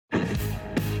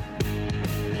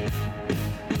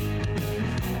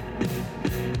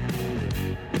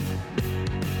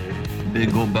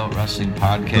Big Gold Belt Wrestling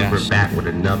Podcast. We're back with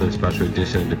another special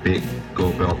edition of the Big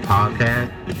Gold Belt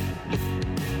Podcast.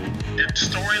 The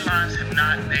storylines have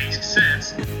not made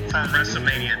sense from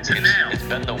WrestleMania to now. It's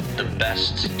been the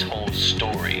best told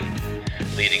story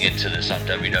leading into this on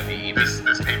WWE. This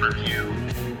pay-per-view,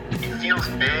 it feels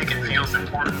big, it feels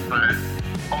important, but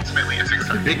ultimately it's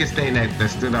exciting. The biggest thing that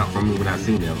stood out for me when I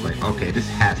seen it, I was like, okay, this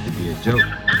has to be a joke.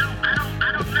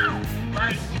 I don't know.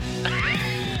 Like,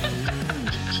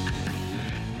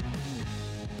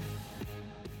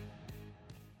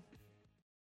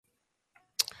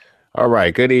 All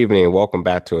right, good evening. Welcome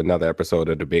back to another episode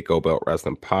of the Big Gold Belt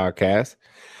Wrestling Podcast.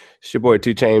 It's your boy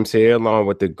 2 Chainz here, along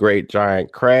with the great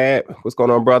Giant Crab. What's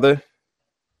going on, brother?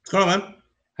 What's going on, man?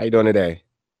 How you doing today?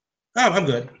 Oh, I'm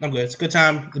good. It's a good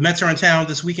time. The Mets are in town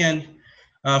this weekend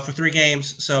for 3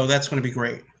 games, so that's going to be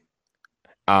great.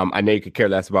 I know you could care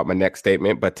less about my next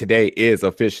statement, but today is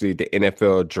officially the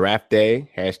NFL Draft Day.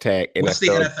 Hashtag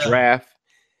NFL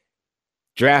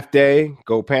Draft Day.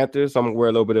 Go Panthers. I'm gonna wear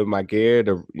a little bit of my gear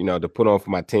to put on for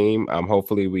my team.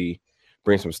 Hopefully we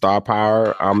bring some star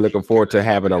power. I'm looking forward to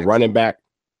having a running back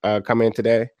come in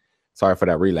today. Sorry for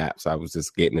that relapse. I was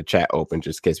just getting the chat open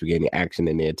just in case we get any action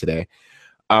in there today.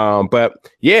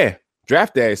 But yeah,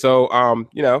 Draft Day. So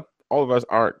all of us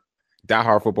aren't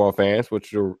diehard football fans,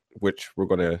 which we're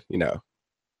gonna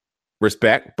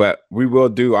respect, but we will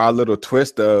do our little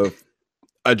twist of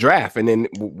a draft. And then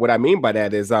what I mean by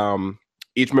that is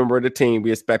each member of the team, we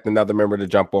expect another member to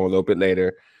jump on a little bit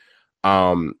later.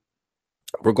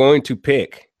 We're going to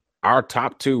pick our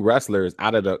top 2 wrestlers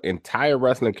out of the entire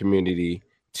wrestling community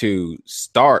to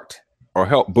start or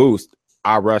help boost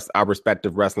our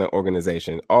respective wrestling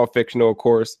organization. All fictional, of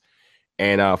course,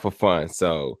 and for fun.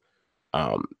 So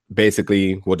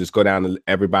basically, we'll just go down and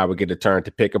everybody will get a turn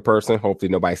to pick a person. Hopefully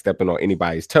nobody's stepping on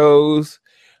anybody's toes.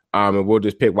 And we'll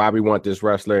just pick why we want this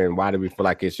wrestler and why do we feel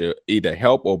like it should either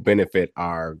help or benefit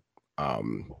our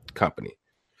company.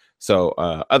 So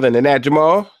other than that,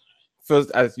 Jamal,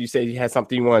 as you said, you had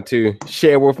something you want to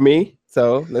share with me.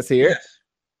 So let's hear it.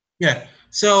 Yeah.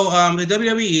 So the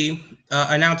WWE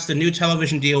announced a new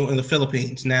television deal in the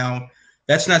Philippines. Now,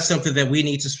 that's not something that we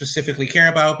need to specifically care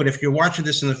about, but if you're watching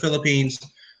this in the Philippines,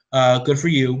 good for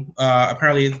you.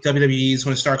 Apparently, WWE is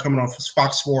going to start coming on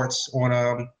Fox Sports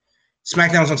on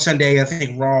SmackDown's on Sunday. I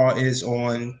think Raw is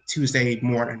on Tuesday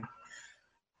morning.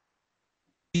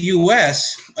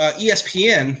 US,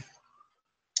 ESPN,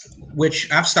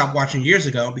 which I've stopped watching years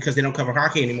ago because they don't cover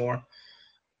hockey anymore,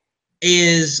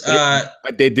 is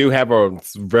but they do have a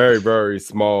very, very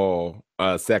small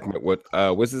segment with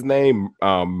what's his name?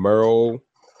 Merle.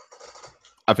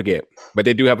 I forget, but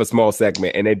they do have a small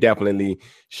segment, and they definitely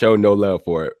show no love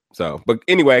for it. So, but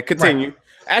anyway, continue. Right.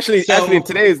 Actually,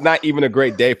 today is not even a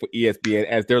great day for ESPN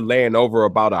as they're laying over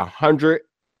about 100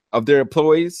 of their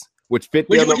employees, which is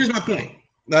my point.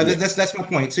 That's my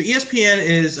point. So ESPN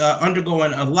is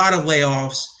undergoing a lot of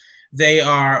layoffs. They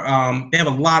have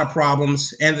a lot of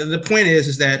problems, and the point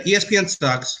is that ESPN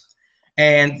sucks,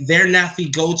 and they're not the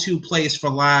go-to place for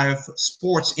live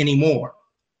sports anymore.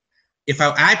 If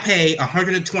I pay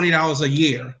 $120 a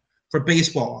year for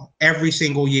baseball every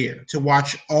single year to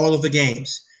watch all of the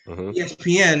games. Mm-hmm.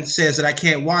 ESPN says that I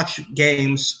can't watch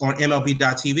games on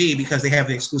MLB.TV because they have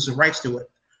the exclusive rights to it.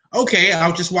 Okay,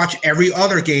 I'll just watch every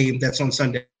other game that's on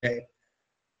Sunday.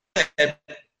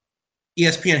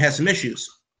 ESPN has some issues.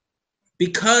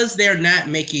 Because they're not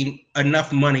making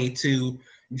enough money to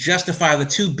justify the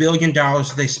 $2 billion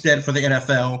they spent for the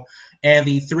NFL and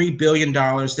the $3 billion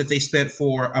that they spent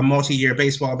for a multi-year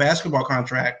baseball basketball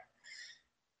contract,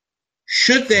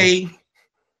 should they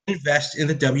invest in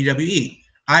the WWE?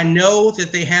 I know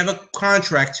that they have a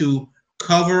contract to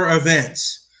cover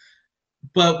events,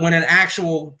 but when an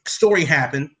actual story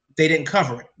happened, they didn't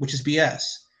cover it, which is BS.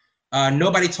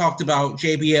 Nobody talked about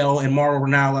JBL and Mauro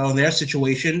Ranallo and their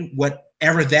situation,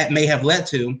 whatever that may have led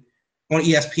to, on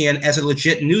ESPN as a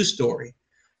legit news story.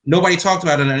 Nobody talked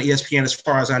about it on ESPN as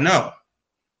far as I know.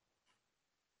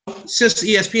 Since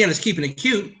ESPN is keeping it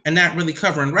cute and not really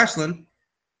covering wrestling,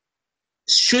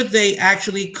 should they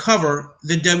actually cover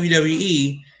the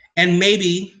WWE and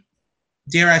maybe,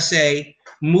 dare I say,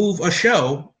 move a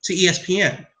show to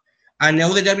ESPN? I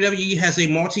know the WWE has a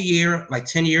multi-year,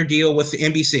 10-year deal with the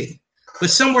NBC,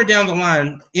 but somewhere down the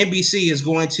line, NBC is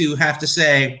going to have to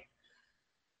say,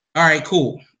 all right,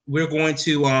 cool, we're going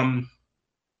to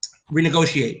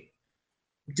renegotiate.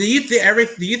 Do you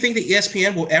think the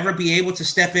ESPN will ever be able to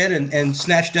step in and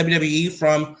snatch WWE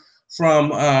from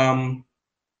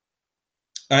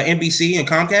NBC and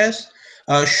Comcast?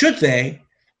 Should they?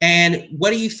 And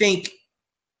what do you think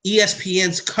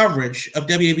ESPN's coverage of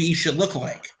WWE should look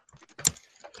like?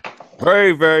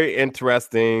 Very, very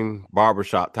interesting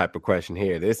barbershop type of question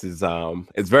here. This is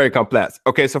it's very complex.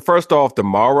 Okay, so first off, the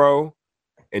Morrow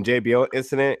and JBL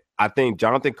incident, I think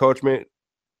Jonathan Coachman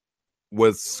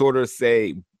was sort of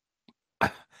say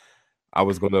I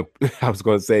was gonna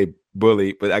say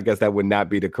bully, but I guess that would not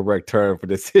be the correct term for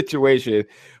the situation.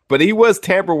 But he was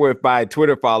tampered with by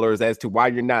Twitter followers as to why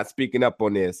you're not speaking up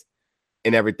on this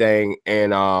and everything.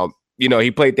 And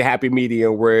he played the happy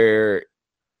medium where,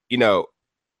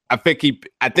 I think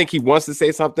he wants to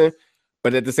say something,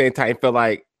 but at the same time, felt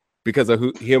like because of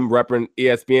him repping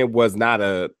ESPN was not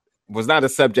a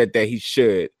subject that he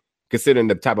should, considering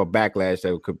the type of backlash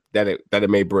that it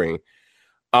may bring.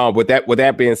 With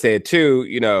that being said,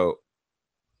 too,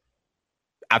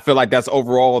 I feel like that's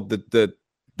overall the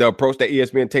approach that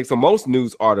ESPN takes on most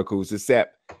news articles,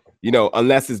 except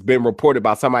unless it's been reported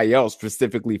by somebody else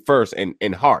specifically first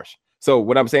and harsh. So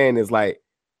what I'm saying is like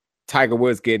Tiger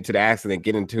Woods get into the accident,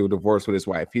 get into a divorce with his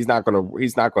wife. They're not gonna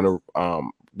report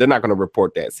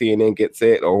that. CNN gets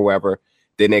it or whoever,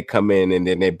 then they come in and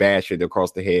then they bash it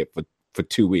across the head for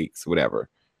 2 weeks, whatever.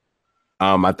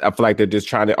 I feel like they're just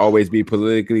trying to always be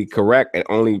politically correct and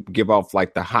only give off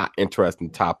like the hot, interesting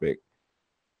topic.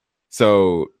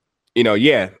 So,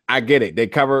 I get it.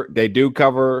 They do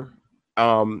cover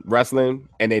wrestling,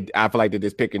 and I feel like they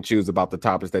just pick and choose about the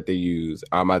topics that they use.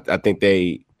 I think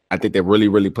they really,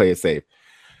 really play it safe.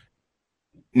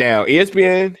 Now,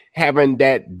 ESPN having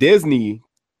that Disney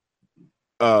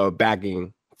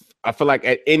backing, I feel like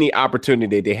at any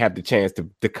opportunity they have the chance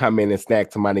to come in and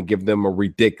snag somebody and give them a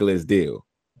ridiculous deal.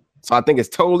 So I think it's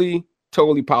totally,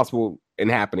 totally possible and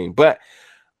happening. But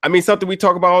I mean, something we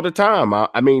talk about all the time.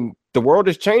 I mean, the world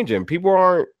is changing. People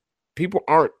aren't,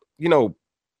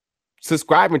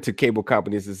 subscribing to cable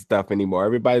companies and stuff anymore.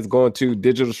 Everybody's going to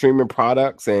digital streaming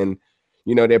products, and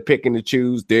they're picking to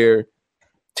choose their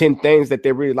 10 things that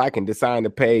they really like and deciding to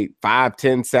pay $5,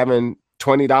 $10, $7,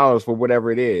 $20 for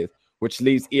whatever it is, which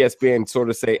leaves ESPN sort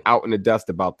of say out in the dust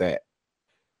about that.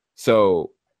 So,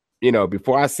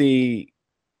 before I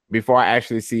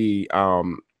actually see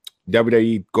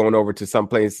WWE going over to some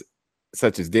place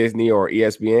such as Disney or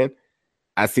ESPN,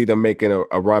 I see them making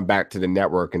a run back to the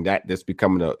network, and that just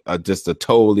becoming just a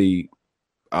totally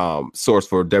source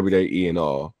for WWE and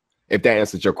all. If that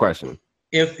answers your question.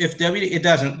 It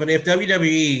doesn't, but if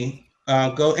WWE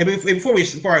go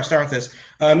before I start this,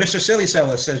 Mr. Silly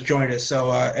Sellers has joined us.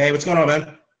 So hey, what's going on,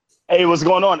 man? Hey, what's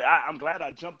going on? I'm glad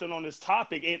I jumped in on this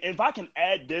topic. And if I can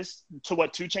add this to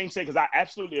what 2 Chainz said, because I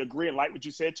absolutely agree and like what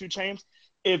you said, 2 Chainz.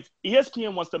 If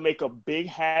ESPN wants to make a big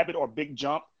habit or big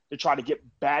jump to try to get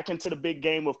back into the big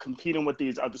game of competing with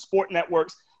these other sport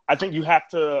networks, I think you have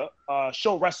to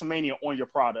show WrestleMania on your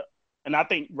product. And I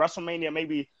think WrestleMania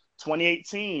maybe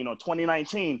 2018 or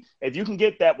 2019, if you can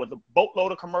get that with a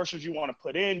boatload of commercials you want to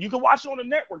put in, you can watch it on the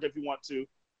network if you want to,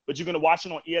 but you're going to watch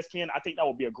it on ESPN. I think that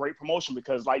would be a great promotion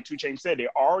because, like 2 Chainz said, they're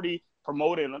already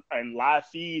promoting and live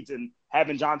feeds, and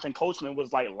having Jonathan Coachman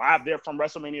was like live there from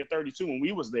WrestleMania 32 when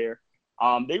we was there.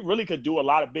 They really could do a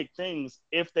lot of big things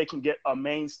if they can get a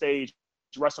main stage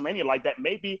WrestleMania like that.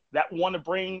 Maybe that want to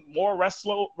bring more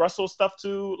wrestle stuff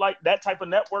to like that type of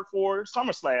network for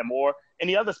SummerSlam or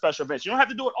any other special events. You don't have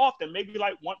to do it often, maybe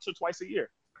like once or twice a year.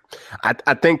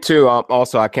 I think too,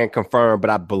 also I can't confirm,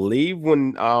 but I believe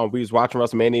when we was watching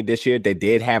WrestleMania this year, they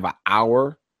did have an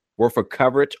hour worth of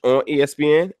coverage on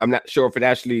ESPN. I'm not sure if it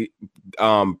actually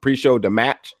pre-showed the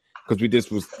match, because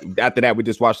after that we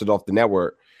just watched it off the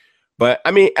network. But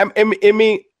I mean,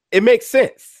 it makes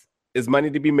sense. There's money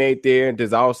to be made there.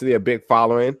 There's obviously a big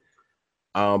following.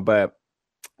 But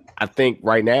I think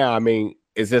right now, I mean,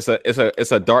 it's just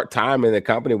it's a dark time in the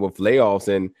company with layoffs,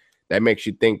 and that makes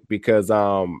you think because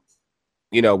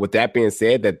with that being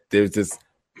said, that there's this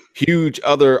huge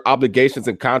other obligations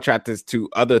and contracts to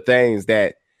other things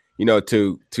that,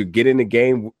 to get in the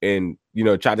game and,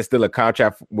 try to steal a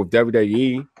contract with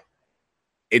WWE,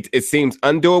 it seems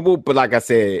undoable. But like I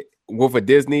said, with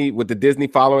the Disney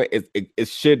following, it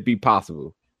should be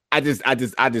possible. I just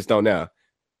don't know.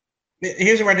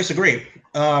 Here's where I disagree.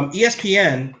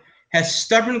 ESPN has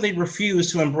stubbornly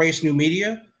refused to embrace new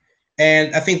media,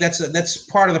 and I think that's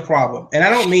part of the problem. And I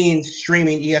don't mean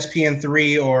streaming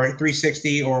ESPN3 or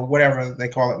 360 or whatever they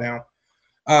call it now,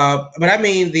 but I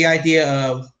mean the idea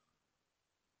of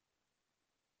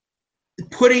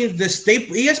putting this.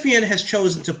 ESPN has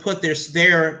chosen to put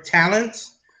their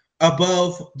talents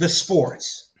above the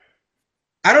sports.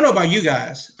 I don't know about you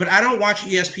guys, but I don't watch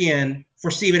ESPN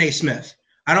for Stephen A. Smith.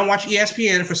 I don't watch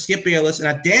ESPN for Skip Bayless, and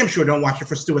I damn sure don't watch it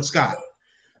for Stuart Scott.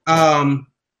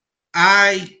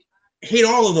 I hate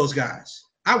all of those guys.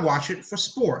 I watch it for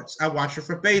sports. I watch it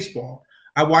for baseball.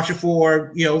 I watch it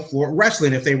for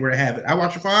wrestling if they were to have it. I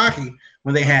watch it for hockey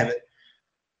when they have it.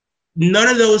 None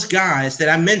of those guys that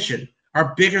I mentioned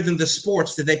are bigger than the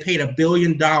sports that they paid $1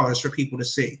 billion for people to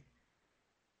see.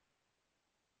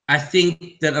 I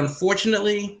think that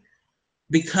unfortunately,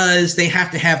 because they have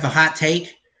to have the hot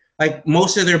take, like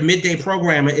most of their midday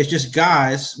programming is just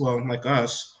guys, well, like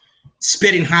us,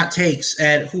 spitting hot takes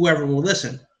at whoever will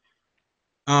listen.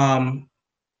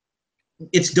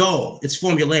 It's dull, it's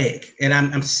formulaic, and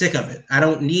I'm sick of it. I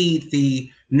don't need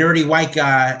the nerdy white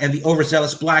guy and the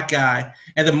overzealous black guy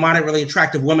and the moderately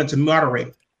attractive woman to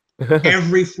moderate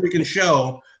every freaking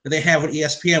show that they have with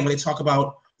ESPN when they talk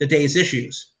about the day's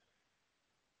issues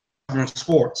in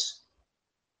sports.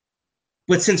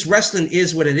 But since wrestling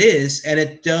is what it is, and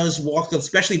it does walk,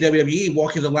 especially WWE,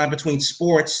 walking the line between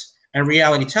sports and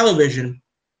reality television,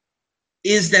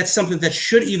 is that something that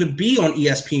should even be on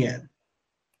ESPN?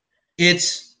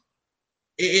 It's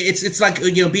like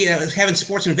having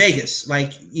sports in Vegas.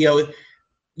 Like,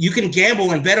 you can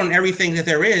gamble and bet on everything that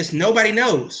there is. Nobody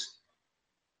knows.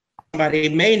 Somebody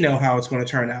may know how it's going to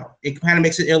turn out. It kind of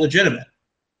makes it illegitimate.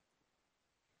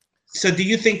 So do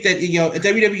you think that,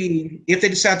 WWE, if they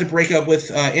decide to break up with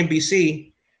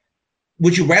NBC,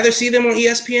 would you rather see them on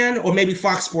ESPN or maybe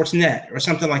Fox Sports Net or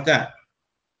something like that?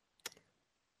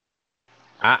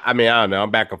 I mean, I don't know. I'm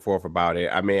back and forth about it.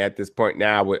 I mean, at this point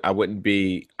now, I wouldn't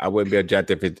be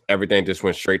objective if everything just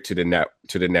went straight to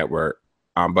the network.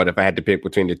 But if I had to pick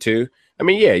between the two, I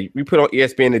mean, yeah, we put on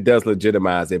ESPN, it does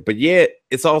legitimize it. But yeah,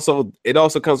 it also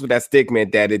comes with that stigma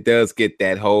that it does get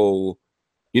that whole,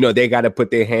 they got to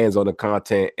put their hands on the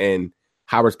content and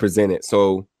how it's presented.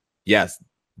 So yes,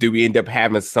 do we end up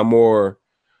having some more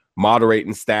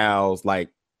moderating styles like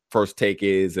First Take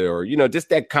is, or just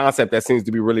that concept that seems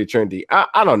to be really trendy?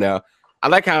 I don't know. I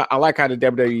like how the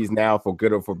WWE is now, for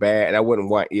good or for bad, and I wouldn't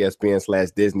want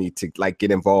ESPN/Disney to like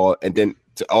get involved and then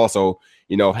to also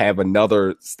have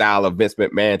another style of Vince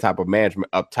McMahon type of management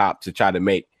up top to try to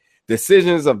make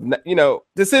decisions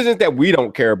that we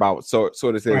don't care about. Sort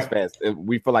of says fans, and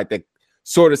we feel like that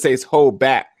sort of says hold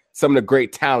back some of the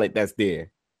great talent that's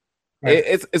there. Right.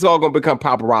 It's all going to become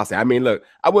paparazzi. I mean, look,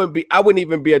 I wouldn't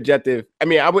even be objective. I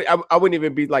mean, I wouldn't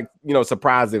even be like,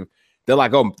 surprised if they're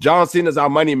like, oh, John Cena's our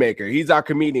moneymaker. He's our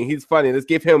comedian. He's funny. Let's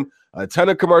give him a ton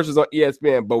of commercials on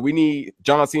ESPN, but we need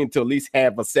John Cena to at least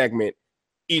have a segment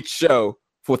each show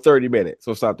for 30 minutes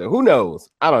or something. Who knows?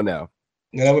 I don't know.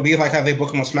 Yeah, that would be like how they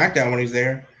book him on SmackDown when he's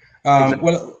there. Exactly.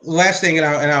 Well, last thing, and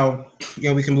I'll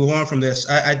we can move on from this.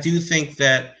 I do think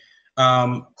that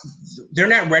they're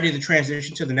not ready to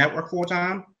transition to the network full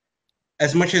time.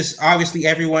 As much as obviously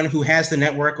everyone who has the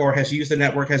network or has used the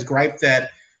network has griped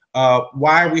that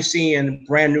why are we seeing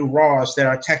brand new Raws that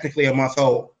are technically a month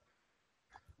old?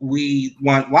 We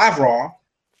want live Raw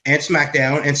and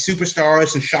SmackDown and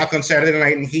Superstars and Shotgun Saturday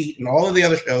Night and Heat and all of the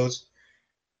other shows.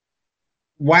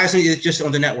 Why isn't it just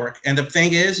on the network? And the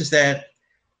thing is that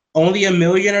only 1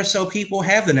 million or so people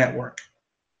have the network,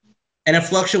 and it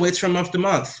fluctuates from month to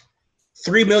month.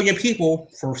 3 million people,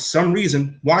 for some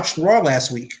reason, watched Raw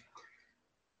last week.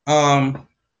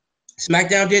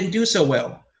 SmackDown didn't do so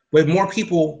well, but more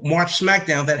people watch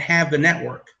SmackDown that have the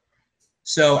network.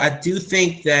 So I do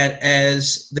think that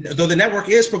though the network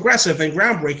is progressive and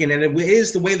groundbreaking, and it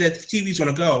is the way that TV is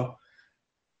going to go,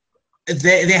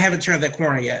 they haven't turned that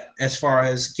corner yet as far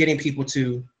as getting people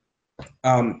to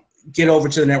get over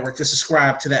to the network to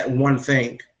subscribe to that one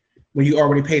thing. When you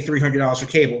already pay $300 for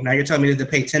cable. Now you're telling me to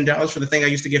pay $10 for the thing I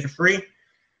used to get for free?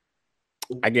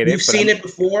 I get it. We've seen it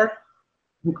before.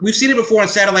 We've seen it before on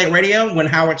satellite radio when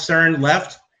Howard Stern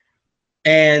left,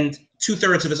 and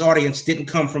 2/3 of his audience didn't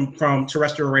come from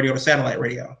terrestrial radio to satellite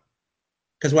radio.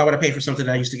 Because why would I pay for something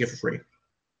that I used to get for free?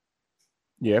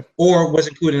 Yeah. Or was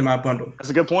included in my bundle.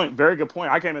 That's a good point. Very good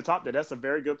point. I can't even top that. That's a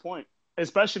very good point.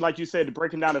 Especially, like you said,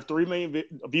 breaking down to 3 million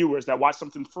viewers that watch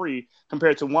something free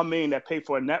compared to 1 million that pay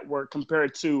for a network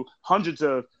compared to hundreds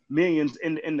of millions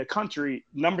in the country.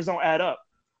 Numbers don't add up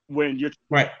when you're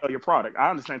trying to sell your product. I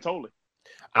understand totally.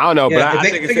 I don't know, yeah, but I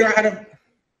think figure out how to.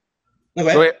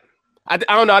 No, I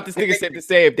don't know. I just think it's safe to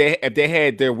say if they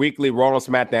had their weekly Raw and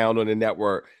SmackDown on the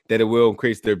network, that it will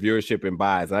increase their viewership and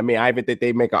buys. I mean, I even think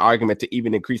they make an argument to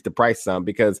even increase the price some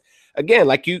because, again,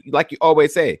 like you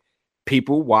always say,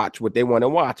 people watch what they want to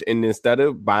watch, and instead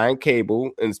of buying cable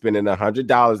and spending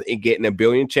 $100 and getting 1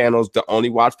 billion channels to only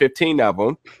watch 15 of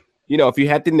them, if you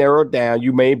had to narrow it down,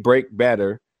 you may break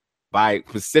better by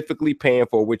specifically paying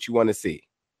for what you want to see.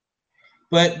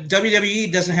 But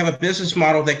WWE doesn't have a business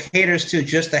model that caters to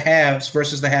just the haves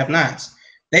versus the have-nots.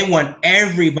 They want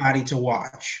everybody to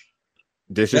watch.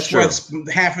 That's true.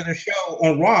 Why half of their show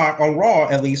on Raw,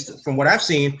 at least from what I've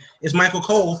seen, is Michael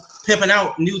Cole pimping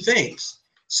out new things.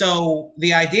 So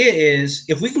the idea is,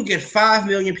 if we can get 5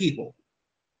 million people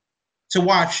to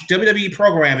watch WWE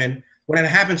programming when it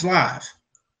happens live,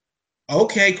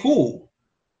 okay, cool.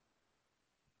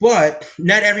 But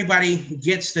not everybody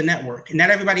gets the network. Not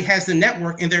everybody has the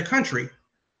network in their country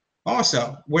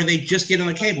also, where they just get on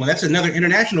the cable. That's another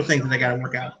international thing that they got to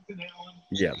work out.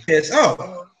 Yeah. It's,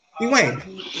 Wayne,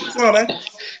 what's going on, man?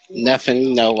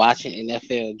 Nothing, watching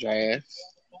NFL draft.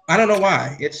 I don't know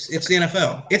why. It's the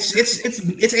NFL.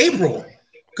 It's April.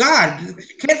 God,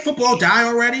 can't football die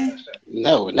already?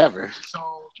 No, never.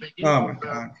 Oh my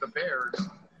God.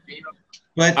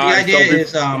 But the idea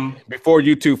is before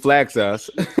you two flags us.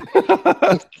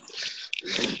 All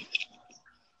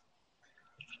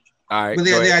right. But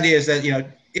the idea is that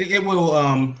it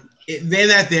will they're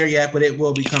not there yet, but it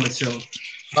will be coming soon.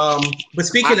 But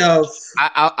speaking of,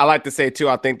 I like to say too,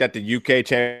 I think that the UK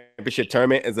Championship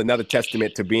Tournament is another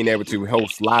testament to being able to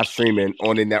host live streaming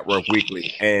on the network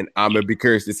weekly, and I'm gonna be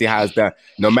curious to see how it's done.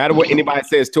 No matter what anybody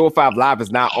says, 205 Live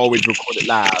is not always recorded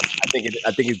live. I think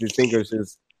it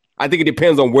distinguishes. I think it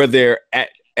depends on where they're at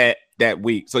that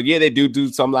week. So yeah, they do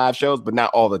some live shows, but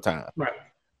not all the time. Right.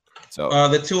 So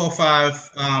the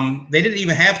 205, they didn't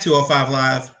even have 205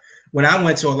 Live when I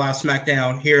went to a live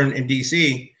SmackDown here in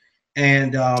DC.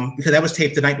 And because that was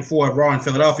taped the night before Raw in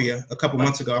Philadelphia a couple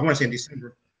months ago. I want to say in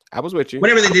December. I was with you.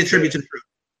 Whenever they did Tribute to the Truth.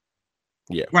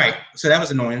 Yeah. Right. So that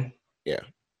was annoying. Yeah.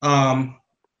 The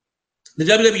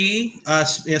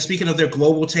WWE, speaking of their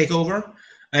global takeover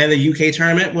and the UK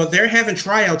tournament, well, they're having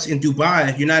tryouts in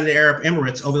Dubai, United Arab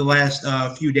Emirates, over the last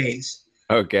few days.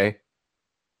 Okay.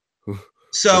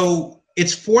 So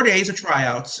it's 4 days of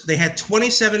tryouts. They had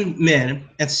 27 men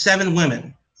and 7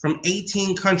 women from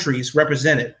 18 countries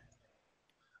represented.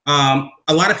 A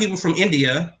lot of people from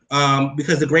India,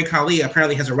 because the Great Khali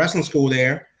apparently has a wrestling school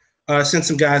there, sent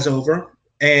some guys over.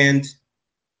 And,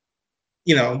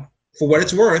 for what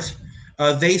it's worth,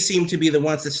 they seem to be the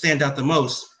ones that stand out the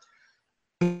most.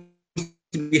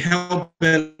 To be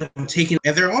helping taking,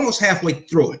 and they're almost halfway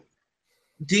through it.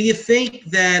 Do you think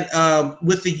that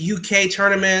with the UK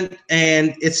tournament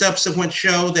and its subsequent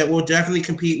show that will definitely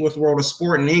compete with World of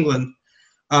Sport in England,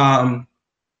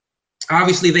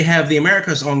 obviously they have the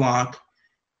Americas on lock.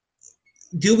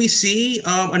 Do we see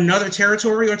another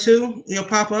territory or two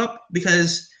pop up?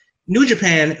 Because New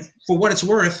Japan, for what it's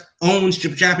worth, owns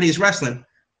Japanese wrestling,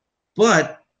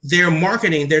 but their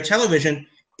marketing, their television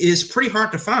is pretty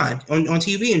hard to find on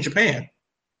TV in Japan.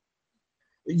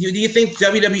 Do you think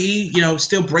WWE,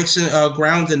 still breaks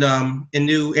ground in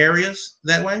new areas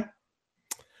that way?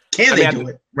 Can they do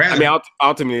it?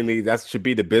 Ultimately, that should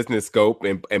be the business scope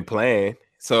and plan.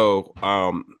 So,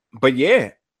 but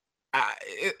yeah,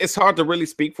 it's hard to really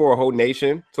speak for a whole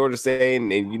nation, sort of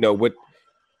saying, and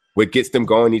what gets them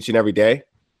going each and every day.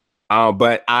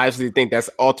 But I actually think that's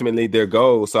ultimately their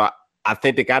goal. So I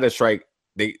think they got to strike.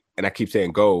 And I keep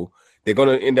saying gold. They're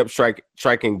going to end up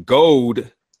striking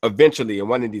gold eventually in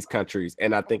one of these countries.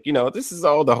 And I think, this is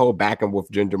all the whole backing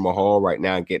with Jinder Mahal right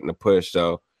now and getting a push.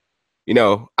 So,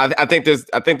 I think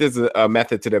there's a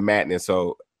method to the madness.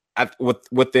 So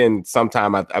within some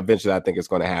time, eventually I think it's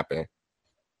going to happen.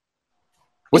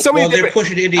 They're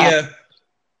pushing India.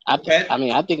 I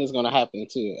think it's going to happen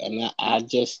too.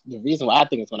 The reason why I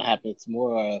think it's going to happen, it's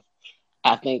more of,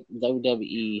 I think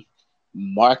WWE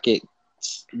markets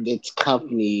its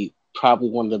company probably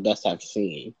one of the best I've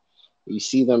seen. You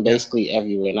see them basically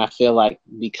everywhere. And I feel like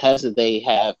because they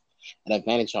have an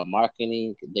advantage on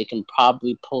marketing, they can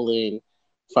probably pull in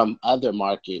from other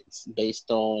markets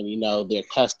based on, their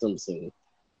customs and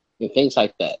things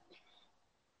like that.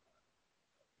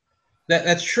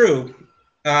 That's true.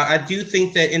 I do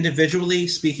think that individually,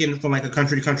 speaking from like a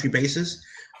country-to-country basis,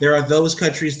 there are those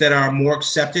countries that are more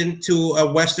accepting to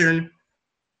a Western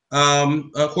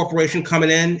a corporation coming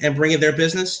in and bringing their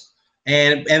business.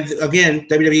 And again,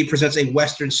 WWE presents a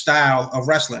Western style of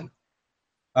wrestling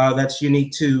that's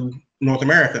unique to North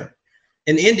America.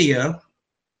 In India,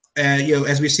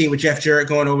 as we've seen with Jeff Jarrett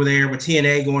going over there, with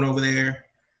TNA going over there,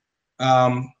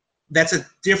 that's a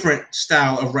different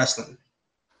style of wrestling.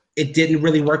 It didn't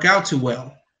really work out too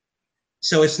well.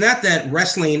 So it's not that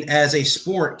wrestling as a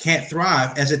sport can't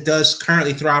thrive as it does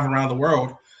currently thrive around the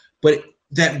world, but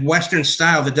that Western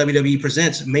style that WWE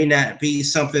presents may not be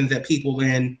something that people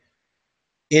in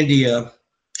India,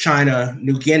 China,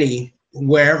 New Guinea,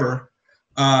 wherever,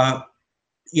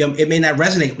 it may not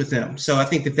resonate with them. So I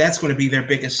think that that's going to be their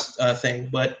biggest thing.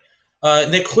 But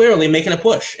they're clearly making a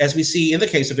push, as we see in the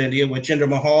case of India with Jinder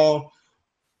Mahal.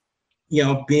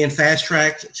 being fast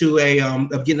tracked to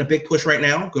of getting a big push right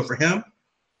now. Good for him.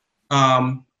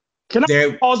 Can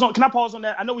I pause on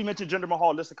that? I know we mentioned Jinder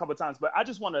Mahal this a couple of times, but I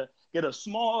just want to get a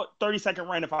small 30-second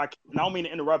rant if I can. I don't mean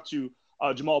to interrupt you,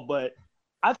 Jamal, but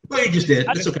you just did.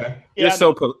 It's okay. Yeah,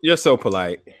 you're so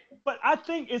polite. But I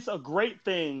think it's a great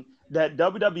thing that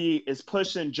WWE is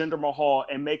pushing Jinder Mahal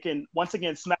and making, once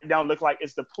again, SmackDown look like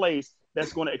it's the place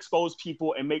that's going to expose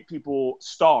people and make people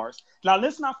stars. Now,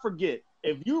 let's not forget,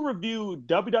 if you review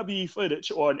WWE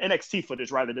footage, or an NXT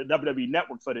footage, rather, the WWE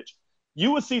Network footage,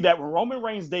 you would see that when Roman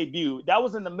Reigns debuted, that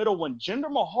was in the middle when Jinder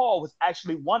Mahal was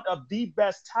actually one of the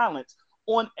best talents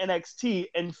on NXT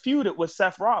and feuded with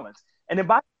Seth Rollins. And then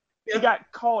he got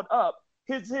called up,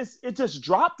 it just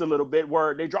dropped a little bit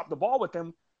where they dropped the ball with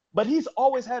him, but he's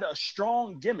always had a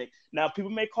strong gimmick. Now,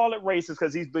 people may call it racist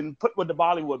because he's been put with the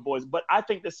Bollywood boys, but I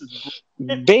think this is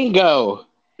bingo.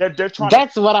 They're trying.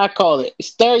 That's what I call it: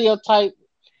 stereotype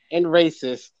and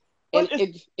racist. And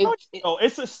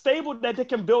it's a stable that they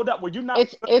can build up where you're not.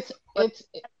 It's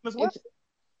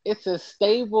a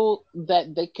stable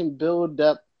that they can build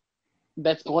up.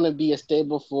 That's going to be a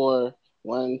stable for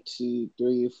 1, 2,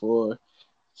 3, 4,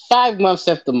 5 months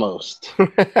at the most.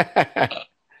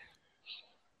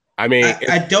 I mean,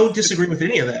 I don't disagree with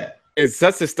any of that. It's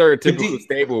such a stereotypical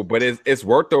stable, but it's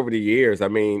worked over the years. I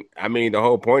mean, the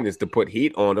whole point is to put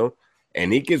heat on him,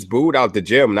 and he gets booed out the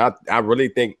gym. And I really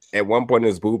think at one point he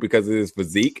was booed because of his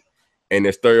physique and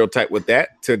the stereotype with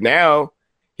that. To now,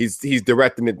 he's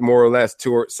directing it more or less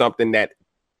toward something that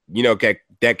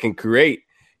that can create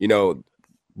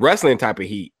wrestling type of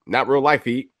heat, not real life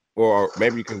heat, or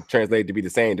maybe you can translate it to be the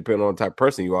same depending on the type of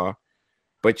person you are.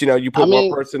 But you put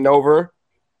one person over.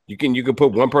 You can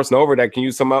put one person over that can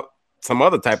use some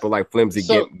other type of like flimsy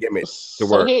gimmick to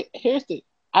work. Here's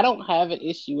I don't have an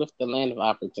issue with the land of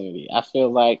opportunity. I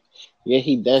feel like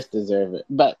he does deserve it,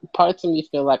 but parts of me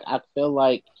feel like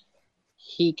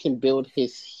he can build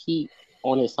his heat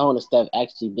on his own instead of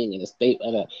actually being in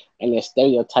a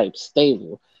stereotype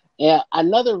stable. And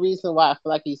another reason why I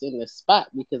feel like he's in this spot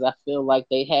because I feel like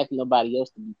they have nobody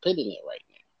else to be put in it right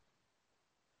now.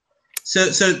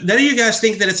 So none of you guys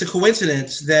think that it's a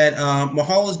coincidence that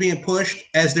Mahal is being pushed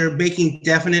as they're making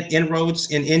definite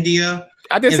inroads in India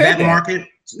in that market?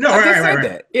 No,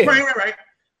 right. Yeah. Right.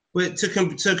 But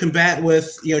to combat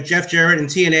with Jeff Jarrett and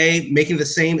TNA making the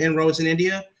same inroads in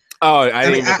India. Oh, I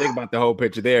didn't even think about the whole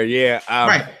picture there. Yeah,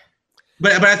 right.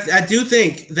 But I do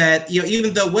think that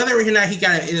even though whether or not he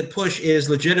got a push is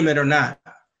legitimate or not,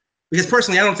 because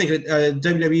personally I don't think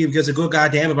WWE gives a good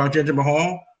goddamn about Jinder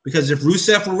Mahal. Because if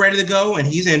Rusev were ready to go and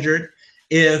he's injured,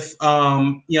 if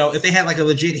they had like a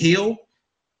legit heel,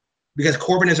 because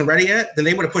Corbin isn't ready yet, then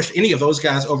they would have pushed any of those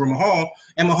guys over Mahal,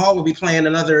 and Mahal would be playing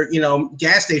another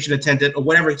gas station attendant or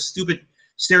whatever stupid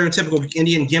stereotypical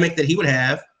Indian gimmick that he would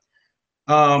have.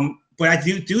 But I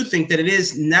do think that it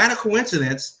is not a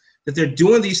coincidence that they're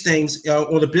doing these things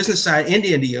on the business side in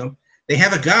India. They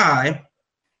have a guy,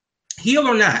 heel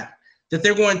or not, that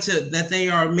they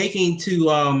are making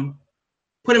to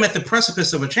put him at the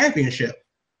precipice of a championship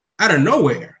out of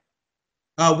nowhere.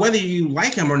 Whether you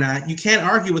like him or not, you can't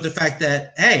argue with the fact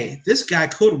that, hey, this guy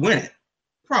could win it.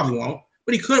 Probably won't,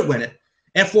 but he could win it.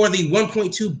 And for the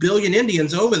 1.2 billion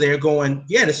Indians over there going,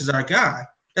 yeah, this is our guy.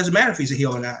 Doesn't matter if he's a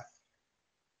heel or not.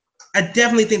 I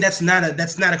definitely think that's not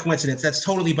a coincidence. That's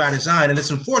totally by design. And it's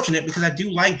unfortunate because I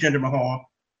do like Jinder Mahal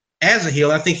as a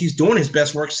heel. I think he's doing his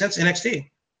best work since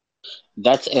NXT.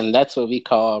 That's what we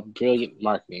call brilliant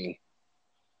marketing.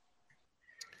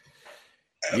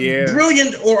 Yeah,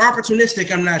 brilliant or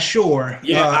opportunistic, I'm not sure.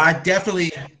 Yeah, I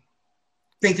definitely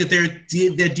think that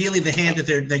they're dealing the hand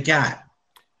that they got.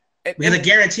 Because I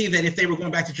guarantee that if they were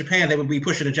going back to Japan, they would be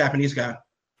pushing a Japanese guy.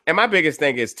 And my biggest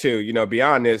thing is too,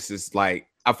 beyond this is like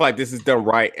I feel like this is done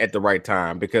right at the right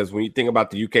time because when you think about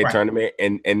the UK tournament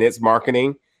and its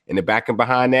marketing and the backing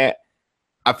behind that,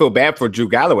 I feel bad for Drew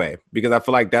Galloway because I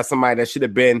feel like that's somebody that should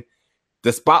have been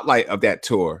the spotlight of that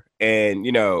tour. And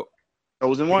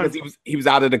one. He was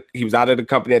out of the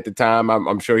company at the time.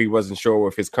 I'm sure he wasn't sure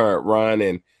with his current run,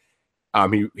 and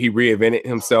he reinvented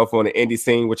himself on the indie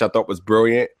scene, which I thought was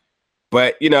brilliant.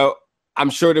 But I'm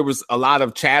sure there was a lot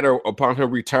of chatter upon him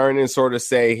returning, sort of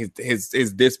say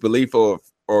his disbelief or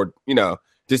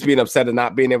just being upset of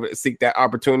not being able to seek that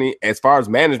opportunity. As far as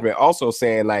management, also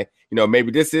saying like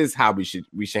maybe this is how we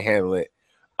should handle it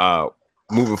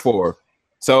moving forward.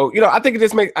 So, I think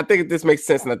this makes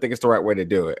sense, and I think it's the right way to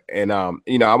do it. And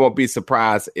I won't be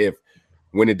surprised if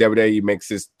when the WWE makes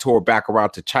this tour back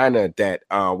around to China, that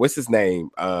what's his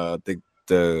name, the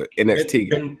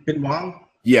NXT Ben Wong.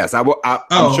 Yes, I will.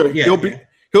 I'm sure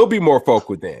he'll be more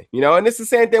focal then, you know. And it's the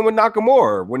same thing with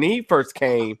Nakamura when he first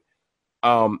came.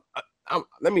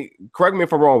 Let me correct me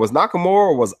if I'm wrong. Was Nakamura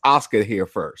or was Asuka here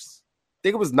first? I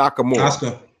think it was Nakamura.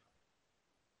 Asuka.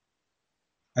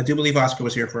 I do believe Asuka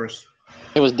was here first.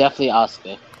 It was definitely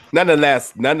Asuka.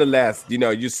 Nonetheless, you know,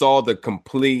 you saw the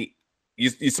complete.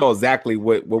 You saw exactly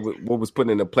what was put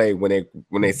into play when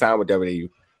they signed with WWE.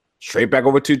 Straight back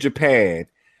over to Japan.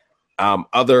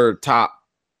 Other top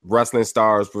wrestling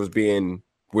stars was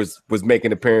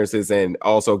making appearances and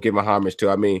also giving homage to.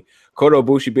 I mean, Kota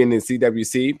Ibushi being in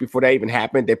CWC, before that even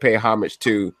happened, they pay homage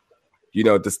to, you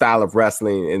know, the style of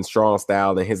wrestling and strong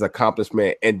style and his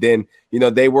accomplishment. And then, you know,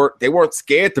 they weren't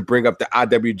scared to bring up the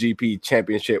IWGP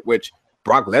Championship, which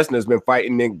Brock Lesnar has been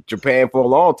fighting in Japan for a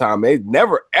long time. They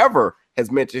never ever has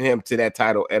mentioned him to that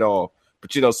title at all.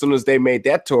 But you know, as soon as they made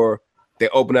that tour, they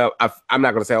opened up. I'm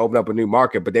not going to say open up a new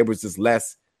market, but they was just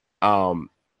less.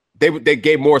 They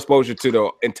gave more exposure to the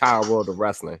entire world of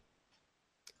wrestling.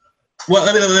 Well,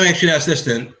 let me actually ask this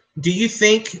then. Do you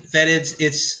think that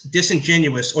it's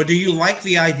disingenuous, or do you like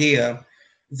the idea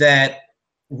that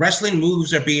wrestling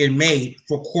moves are being made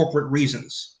for corporate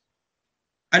reasons?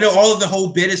 I know all of the whole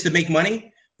bit is to make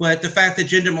money, but the fact that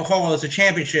Jinder Mahal is a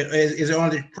championship is on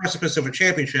the precipice of a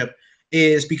championship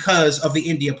is because of the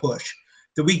India push.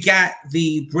 That we got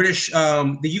the British,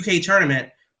 the UK tournament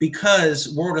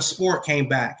because World of Sport came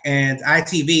back and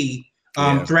ITV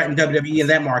threatened WWE in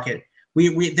that market.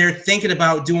 They're thinking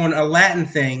about doing a Latin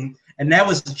thing, and that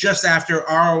was just after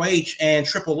ROH and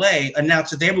AAA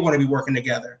announced that they were going to be working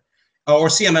together, or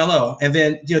CMLL, and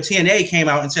then TNA came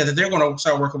out and said that they're going to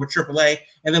start working with AAA,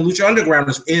 and then Lucha Underground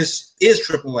is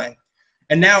AAA,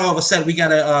 and now all of a sudden we got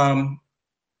the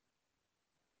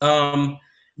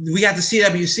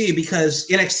CWC because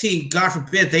NXT, God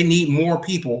forbid, they need more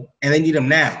people, and they need them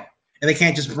now, and they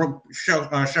can't just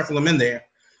shuffle them in there.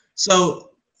 So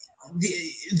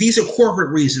these are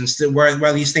corporate reasons that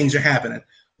why these things are happening.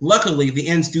 Luckily, the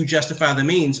ends do justify the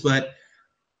means, but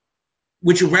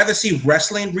would you rather see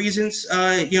wrestling reasons,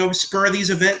 spur these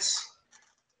events,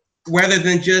 rather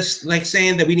than just like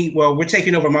saying that we're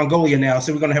taking over Mongolia now,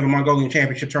 so we're going to have a Mongolian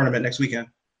Championship tournament next weekend?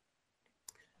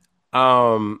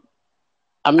 I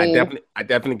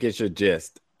definitely get your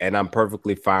gist, and I'm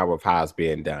perfectly fine with how it's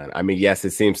being done. I mean, yes,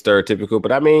 it seems stereotypical,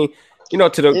 but I mean, to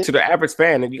the average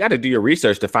fan, you got to do your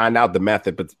research to find out the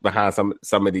method behind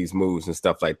some of these moves and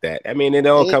stuff like that. I mean, it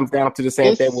all comes down to the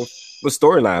same thing with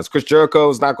storylines. Chris Jericho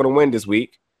is not going to win this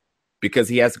week because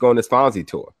he has to go on this Fonzie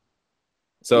tour.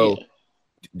 So,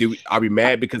 are we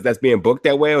mad because that's being booked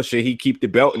that way, or should he keep the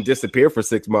belt and disappear for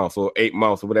 6 months or 8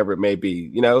 months or whatever it may be?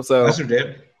 So that's what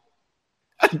did.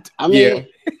 I mean,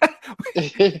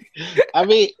 I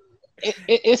mean,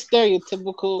 it's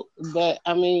stereotypical, but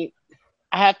I mean,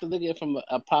 I have to look at it from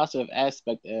a positive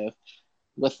aspect of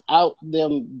without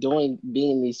them being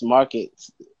in these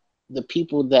markets, the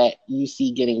people that you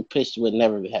see getting pushed would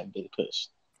never have been pushed.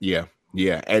 Yeah.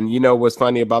 And you know what's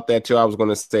funny about that too? I was going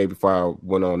to say before I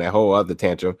went on that whole other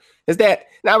tantrum is that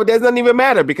now it doesn't even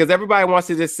matter because everybody wants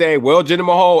to just say, well, Jinder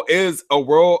Mahal is a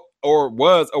world or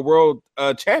was a world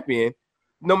champion,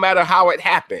 no matter how it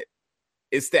happened.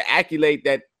 It's the accolade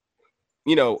that,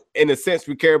 in a sense,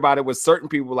 we care about it with certain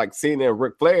people like Cena and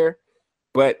Ric Flair,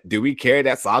 but do we care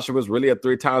that Sasha was really a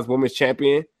 3-time women's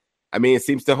champion? I mean, it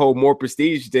seems to hold more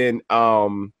prestige than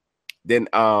what's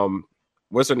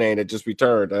her name that just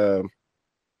returned?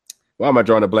 Why am I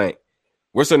drawing a blank?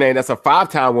 What's her name? That's a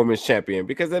 5-time women's champion.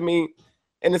 Because I mean,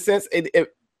 in a sense,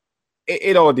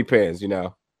 it all depends,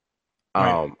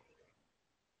 Right.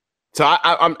 So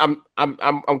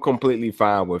I'm completely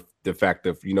fine with the fact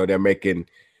of they're making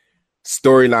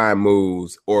storyline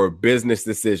moves or business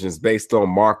decisions based on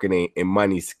marketing and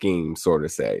money schemes, sort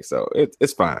of say. So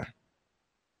it's fine.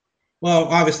 Well,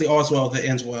 obviously, all's well that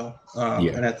ends well,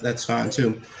 and that's fine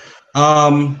too.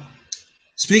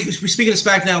 Speaking of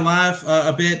SmackDown Live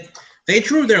a bit, they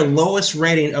drew their lowest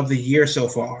rating of the year so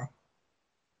far.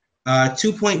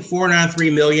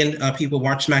 2.493 million people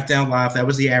watched SmackDown Live. That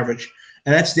was the average,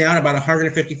 and that's down about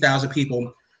 150,000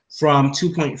 people from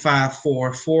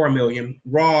 2.544 million.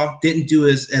 Raw didn't do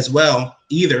as well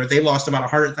either. They lost about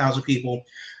 100,000 people,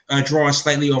 drawing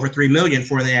slightly over 3 million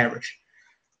for the average.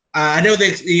 I know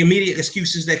the immediate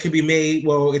excuses that could be made.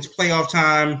 Well, it's playoff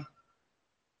time,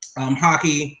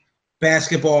 hockey,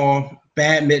 basketball,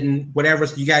 badminton, whatever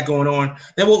you got going on.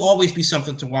 There will always be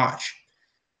something to watch.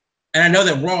 And I know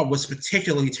that Raw was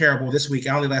particularly terrible this week.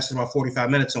 I only lasted about 45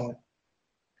 minutes on it.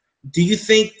 Do you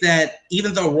think that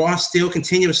even though Raw still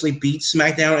continuously beats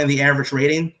SmackDown in the average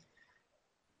rating,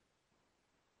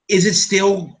 is it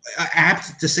still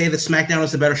apt to say that SmackDown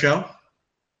is the better show?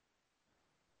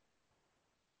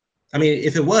 I mean,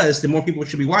 if it was, then more people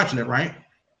should be watching it, right?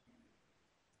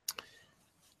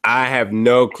 I have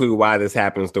no clue why this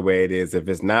happens the way it is. If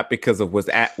it's not because of was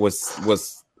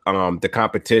the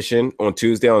competition on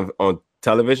Tuesday on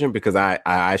television, because I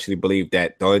actually believe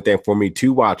that the only thing for me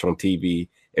to watch on TV,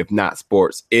 if not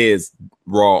sports, is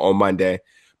Raw on Monday.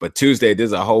 But Tuesday,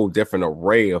 there's a whole different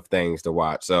array of things to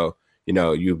watch. So,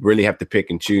 you really have to pick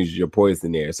and choose your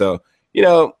poison there. So,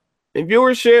 in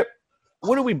viewership,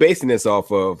 what are we basing this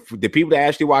off of? The people that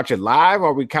actually watch it live? Or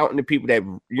are we counting the people that,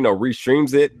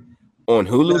 restreams it on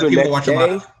Hulu the next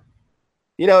day?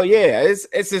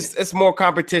 It's more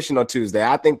competition on Tuesday.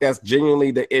 I think that's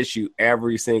genuinely the issue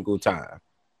every single time.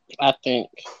 I think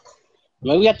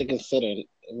we have to consider.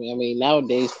 I mean,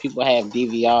 nowadays people have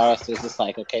DVRs, so it's just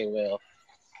like, okay, well,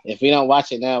 if we don't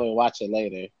watch it now, we'll watch it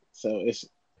later. So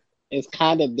it's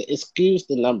kind of, it skews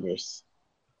the numbers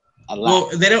a lot.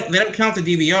 Well, they don't count the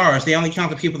DVRs. They only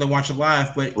count the people that watch it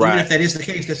live. But even if that is the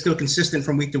case, that's still consistent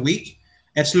from week to week.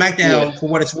 And SmackDown, for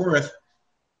what it's worth,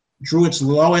 drew its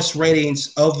lowest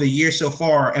ratings of the year so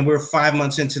far, and we're 5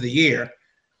 months into the year.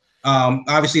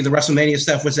 Obviously, the WrestleMania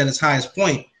stuff was at its highest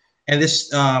point, and this,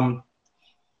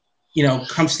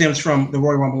 stems from the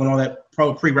Royal Rumble and all that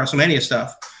pre-WrestleMania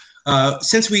stuff.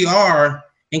 Since we are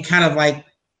in kind of like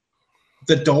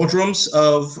the doldrums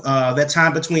of that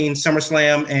time between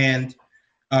SummerSlam and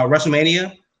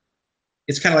WrestleMania,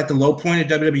 it's kind of like the low point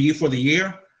of WWE for the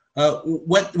year.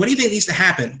 What do you think needs to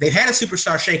happen? They've had a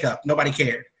superstar shakeup. Nobody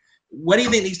cared. What do you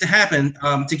think needs to happen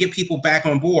to get people back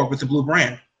on board with the blue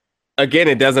brand? Again,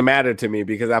 it doesn't matter to me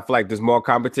because I feel like there's more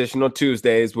competition on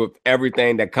Tuesdays with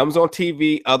everything that comes on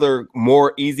TV, other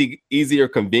more easier,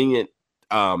 convenient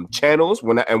channels.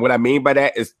 What I mean by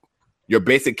that is your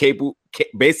basic cable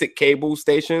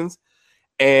stations,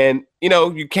 and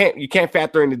you can't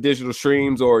factor in the digital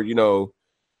streams or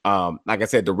like I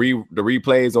said, the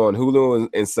replays on Hulu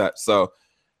and such. So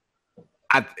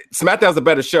SmackDown's a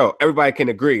better show. Everybody can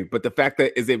agree. But the fact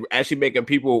that is it actually making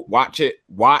people watch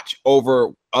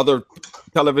over other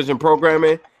television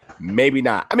programming? Maybe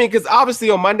not. I mean, because obviously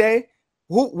on Monday,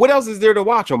 what else is there to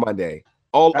watch on Monday?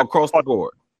 All across the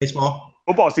board. Baseball.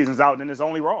 Football season's out, and it's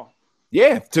only Raw.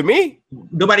 Yeah, to me.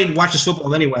 Nobody watches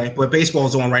football anyway, but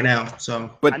baseball's on right now. So,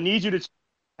 but I need you to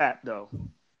chat though.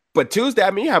 But Tuesday,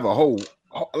 I mean, you have a whole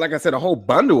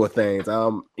bundle of things.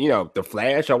 The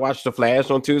Flash. I watch The Flash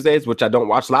on Tuesdays, which I don't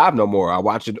watch live no more. I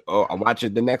watch it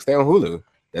the next day on Hulu.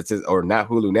 That's it, or not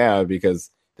Hulu now because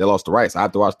they lost the rights. I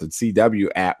have to watch the CW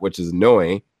app, which is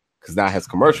annoying because now it has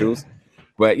commercials.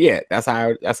 But yeah, that's how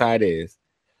it is.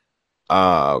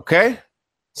 Okay.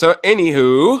 So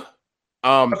anywho,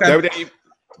 WWE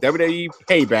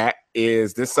Payback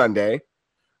is this Sunday.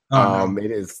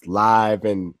 It is live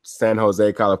in San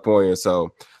Jose, California.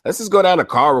 So let's just go down the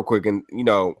card real quick, and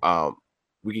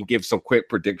we can give some quick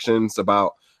predictions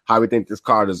about how we think this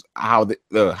card is, how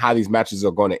these matches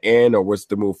are going to end, or what's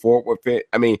to move forward with it.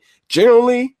 I mean,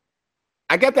 generally,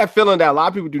 I get that feeling that a lot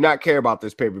of people do not care about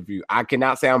this pay-per-view. I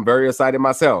cannot say I'm very excited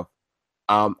myself.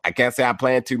 I can't say I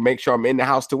plan to make sure I'm in the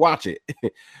house to watch it.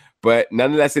 But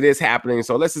nonetheless, it is happening.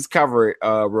 So let's just cover it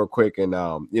real quick and,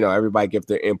 everybody give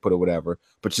their input or whatever.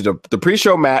 But the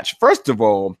pre-show match, first of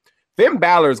all, Finn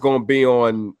Balor is going to be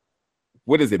on,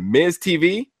 Miz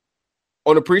TV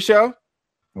on the pre-show?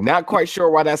 Not quite sure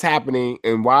why that's happening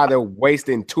and why they're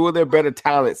wasting two of their better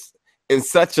talents in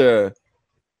such a,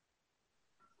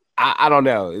 I don't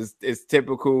know. It's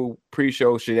typical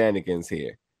pre-show shenanigans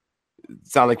here.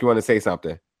 Sound like you want to say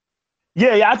something.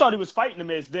 Yeah, I thought he was fighting the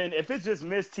Miz. Then if it's just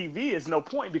Miz TV, it's no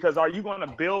point because are you going to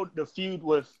build the feud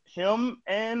with him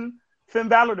and Finn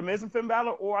Balor, the Miz and Finn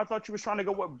Balor, or I thought you was trying to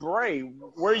go with Bray?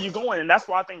 Where are you going? And that's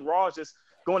why I think Raw is just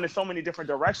going in so many different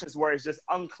directions where it's just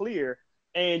unclear.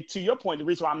 And to your point, the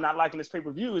reason why I'm not liking this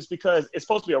pay-per-view is because it's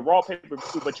supposed to be a Raw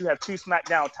pay-per-view, but you have two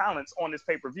SmackDown talents on this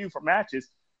pay-per-view for matches.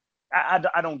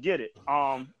 I don't get it.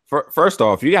 First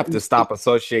off, you have to stop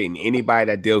associating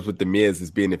anybody that deals with The Miz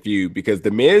as being a feud because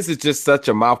The Miz is just such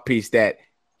a mouthpiece that,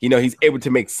 he's able to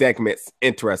make segments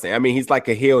interesting. I mean, he's like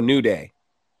a heel New Day.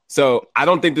 So I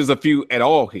don't think there's a feud at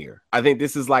all here. I think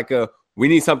this is like we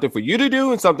need something for you to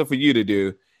do and something for you to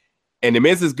do. And The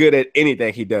Miz is good at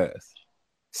anything he does.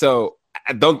 So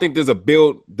I don't think there's a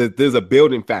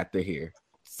building factor here.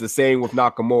 It's the same with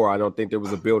Nakamura. I don't think there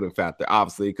was a building factor,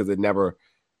 obviously, because it never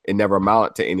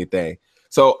amounted to anything.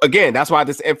 So again, that's why I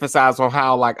just emphasize on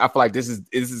how I feel like this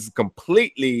is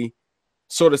completely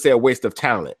sort of say a waste of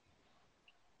talent,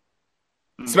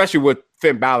 especially with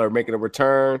Finn Balor making a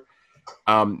return,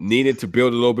 needed to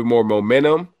build a little bit more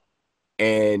momentum,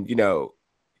 and you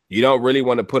don't really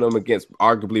want to put him against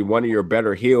arguably one of your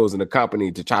better heels in the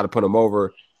company to try to put him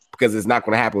over because it's not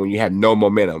going to happen when you have no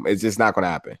momentum. It's just not going to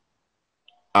happen.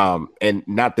 And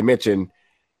not to mention,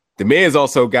 The Miz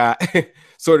also got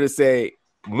sort of say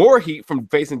more heat from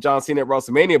facing John Cena at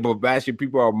WrestleMania, but actually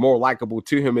people are more likable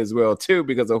to him as well too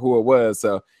because of who it was.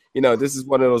 So, this is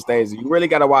one of those things you really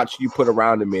got to watch you put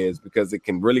around The Miz because it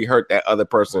can really hurt that other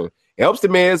person. It helps The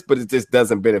Miz, but it just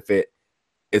doesn't benefit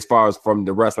as far as from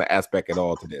the wrestling aspect at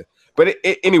all to this. But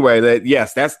anyway,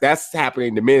 yes, that's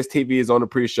happening. The Miz TV is on the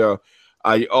pre-show.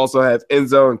 You also have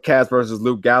Enzo and Cass versus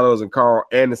Luke Gallows and Carl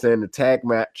Anderson in the tag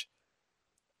match.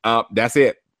 That's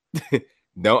it.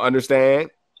 Don't understand.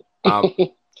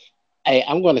 Hey,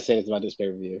 I'm going to say this about this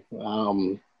pay-per-view. A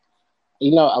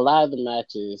lot of the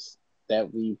matches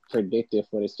that we predicted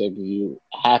for this pay-per-view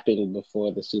happened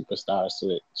before the Superstar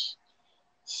switch.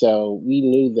 So we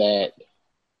knew that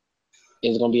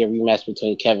it's going to be a rematch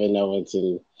between Kevin Owens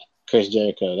and Chris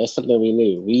Jericho. That's something we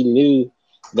knew. We knew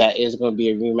that it's going to be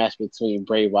a rematch between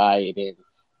Bray Wyatt and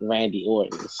Randy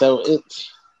Orton. So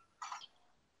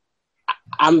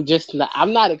I'm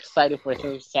not excited for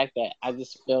the fact that I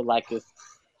just feel like it's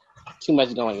too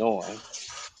much going on.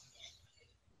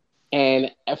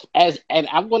 And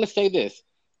I'm going to say this,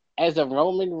 as a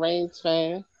Roman Reigns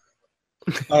fan.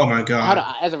 Oh my God!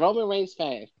 As a Roman Reigns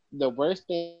fan, the worst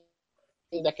thing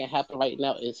that can happen right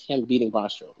now is him beating Braun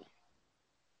Strowman.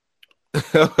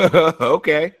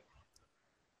 Okay.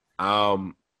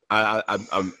 I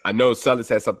know Sullis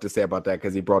had something to say about that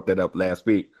because he brought that up last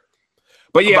week.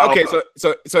 But yeah, okay.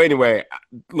 So anyway,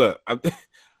 look, I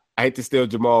hate to steal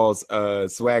Jamal's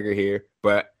swagger here,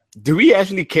 but do we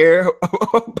actually care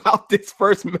about this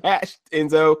first match,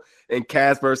 Enzo and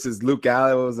Cass versus Luke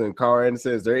Gallows and Carl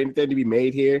Anderson? Is there anything to be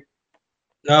made here?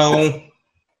 No.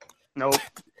 Nope.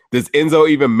 Does Enzo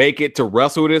even make it to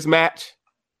wrestle this match?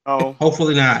 Oh,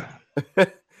 hopefully not.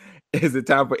 Is it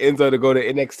time for Enzo to go to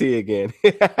NXT again?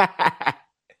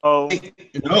 Oh,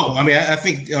 no. I mean, I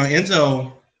think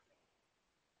Enzo,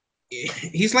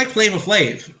 he's like Flavor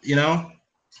Flav,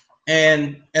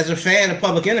 And as a fan of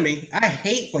Public Enemy, I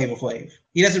hate Flavor Flav.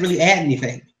 He doesn't really add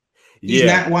anything. He's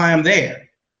not why I'm there.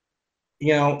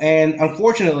 And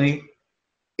unfortunately,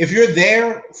 if you're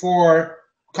there for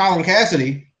Colin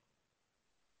Cassidy,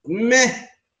 meh.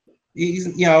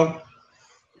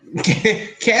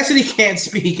 Cassidy can't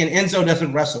speak and Enzo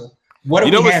doesn't wrestle. What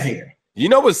do we have here? You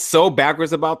know what's so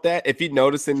backwards about that? If you're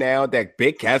noticing now that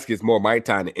Big Cass gets more mic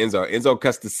time than Enzo. Enzo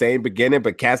cuts the same beginning,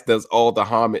 but Cass does all the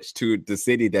homage to the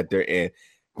city that they're in.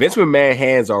 Vince McMahon's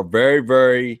hands are very,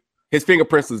 very – his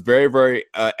fingerprints is very, very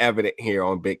evident here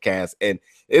on Big Cass. And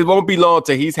it won't be long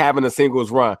till he's having a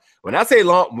singles run. When I say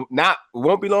long, it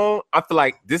won't be long, I feel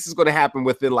like this is going to happen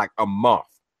within like a month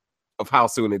of how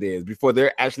soon it is before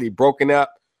they're actually broken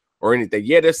up or anything.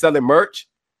 Yeah, they're selling merch.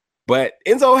 But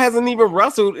Enzo hasn't even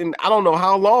wrestled in I don't know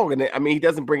how long. And he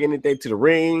doesn't bring anything to the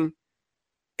ring.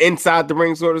 Inside the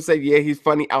ring, sort of say, yeah, he's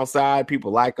funny outside.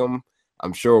 People like him.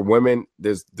 I'm sure women,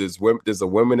 there's a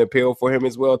women appeal for him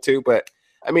as well, too. But,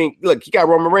 look, he got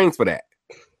Roman Reigns for that.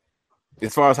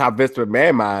 As far as how Vince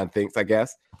McMahon mind thinks, I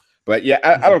guess. But, yeah,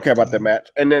 I don't care about that match.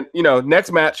 And then,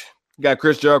 next match, you got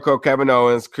Chris Jericho, Kevin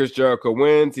Owens. Chris Jericho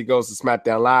wins. He goes to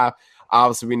SmackDown Live.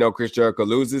 Obviously, we know Chris Jericho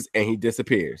loses, and he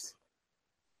disappears.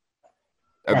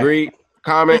 Agreed? Right.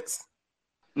 Comments?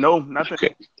 No,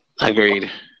 nothing.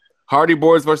 Agreed. Hardy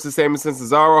Boys versus Sheamus and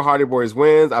Cesaro. Hardy Boys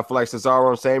wins. I feel like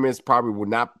Cesaro and Sheamus probably will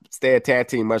not stay a tag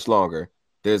team much longer.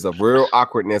 There's a real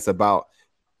awkwardness about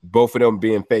both of them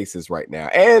being faces right now.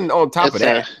 And on top of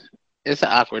that, it's an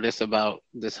awkwardness about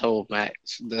this whole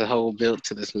match. The whole build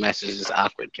to this match is just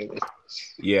awkward to me.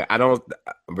 Yeah,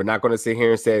 we're not going to sit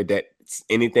here and say that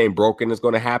anything broken is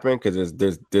going to happen because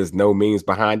there's no means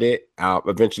behind it.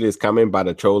 Eventually it's coming by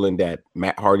the trolling that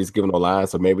Matt Hardy's giving online,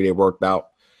 so maybe they worked out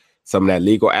some of that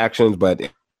legal actions, but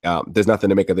there's nothing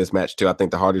to make of this match too. I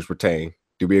think the Hardys retain.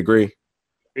 Do we agree?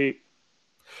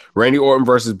 Randy Orton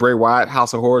versus Bray Wyatt,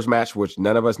 House of Horrors match, which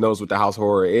none of us knows what the House of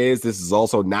Horror is. This is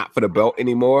also not for the belt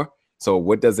anymore. So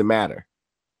what does it matter?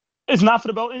 It's not for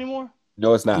the belt anymore?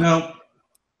 No, it's not. No.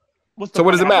 So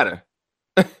what does it matter?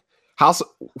 House.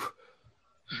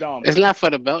 Dumb. It's not for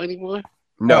the belt anymore?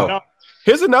 No.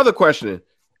 Here's another question.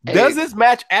 Does this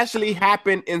match actually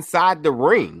happen inside the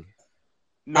ring?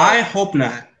 No. I hope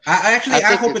not. I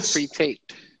hope it's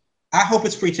pre-taped. I hope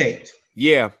it's pre-taped.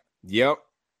 Yeah. Yep.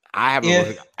 I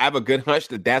have a good hunch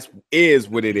that is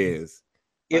what it is.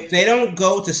 If they don't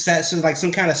go to like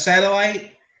some kind of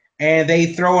satellite and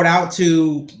they throw it out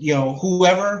to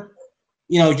whoever,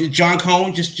 John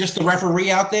Cone, just the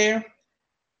referee out there,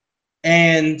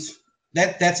 and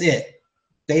that's it.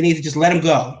 They need to just let him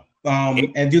go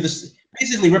and do this.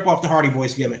 Basically, rip off the Hardy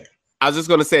Boys gimmick. I was just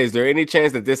gonna say, is there any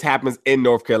chance that this happens in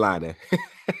North Carolina?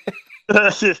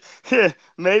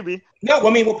 Maybe. No,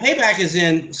 I mean, Payback is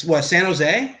in San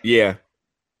Jose? Yeah.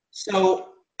 So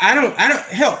I don't.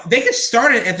 Hell, they could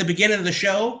start it at the beginning of the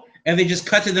show, and they just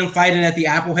cut to them fighting at the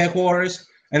Apple headquarters,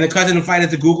 and then cut to them fighting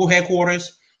at the Google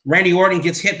headquarters. Randy Orton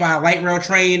gets hit by a light rail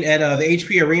train at the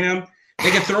HP Arena.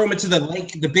 They can throw him into the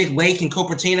lake, the big lake in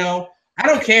Cupertino. I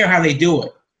don't care how they do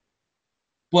it,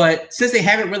 but since they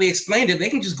haven't really explained it, they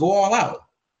can just go all out.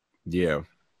 Yeah.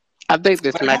 I think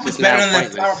this match is better now than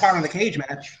the Flower Power in the cage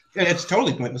match. It's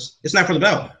totally pointless. It's not for the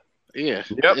belt. Yeah.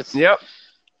 Yep.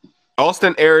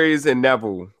 Austin Aries and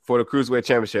Neville for the Cruiserweight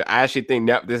Championship. I actually think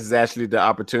this is actually the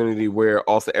opportunity where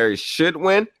Austin Aries should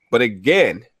win. But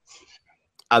again,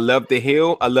 I love the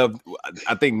heel.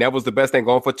 I think Neville's the best thing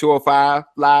going for 205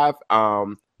 Live.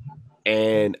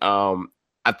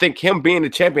 I think him being the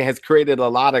champion has created a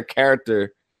lot of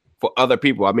character for other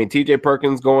people. I mean, TJ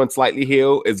Perkins going slightly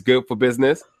heel is good for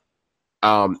business.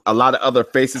 A lot of other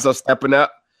faces are stepping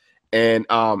up. And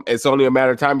it's only a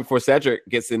matter of time before Cedric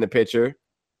gets in the picture.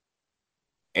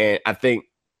 And I think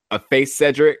a face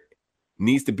Cedric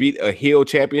needs to beat a heel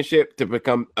championship to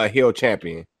become a heel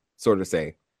champion, sort of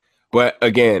say. But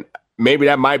again, maybe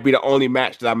that might be the only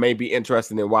match that I may be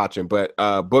interested in watching. But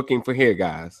booking for here,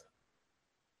 guys.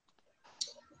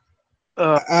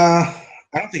 I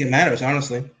don't think it matters,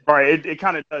 honestly. All right, it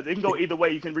kind of does. It can go either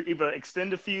way. You can either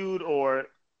extend the feud or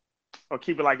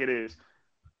keep it like it is.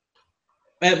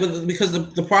 Because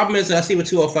the problem is that I see with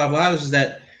 205 Live is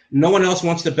that no one else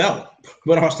wants the belt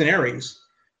but Austin Aries.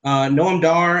 Noam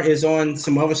Dar is on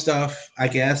some other stuff, I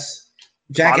guess.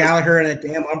 Jack Gallagher and that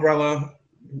damn umbrella,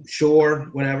 sure,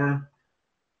 whatever.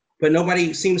 But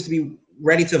nobody seems to be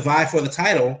ready to vie for the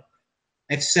title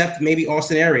except maybe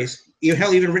Austin Aries.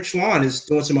 Hell, even Rich Swann is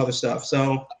doing some other stuff.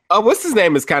 So, what's his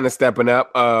name is kind of stepping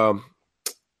up. Why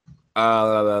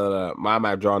am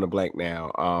I drawing a blank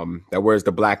now? That wears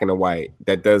the black and the white.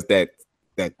 That does that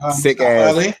sick Mustafa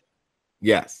ass. Ali?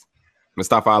 Yes,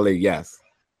 Mustafa Ali. Yes.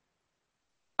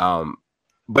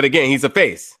 But again, he's a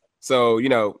face, so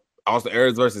Austin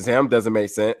Aries versus him doesn't make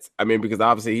sense. I mean, because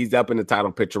obviously he's up in the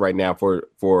title picture right now for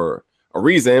a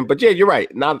reason. But yeah, you're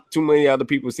right. Not too many other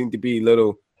people seem to be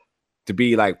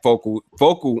like focal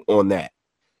on that.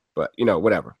 But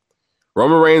whatever.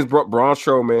 Roman Reigns, Braun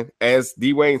Strowman, as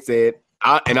D. Wayne said,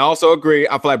 and I also agree.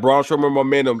 I feel like Braun Strowman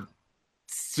momentum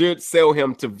should sell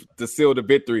him to seal the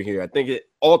victory here. I think it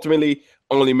ultimately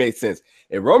only makes sense.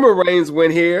 If Roman Reigns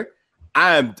win here,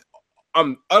 I'm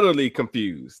utterly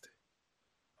confused.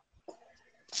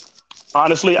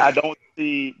 Honestly, I don't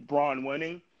see Braun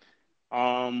winning.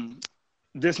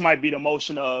 This might be the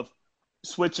motion of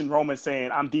switching Roman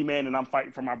saying, I'm D-Man and I'm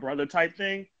fighting for my brother type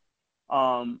thing.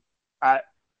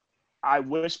 I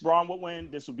wish Braun would win.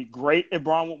 This would be great if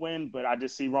Braun would win, but I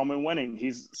just see Roman winning.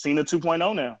 He's Cena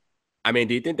 2.0 now. I mean,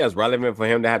 do you think that's relevant for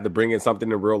him to have to bring in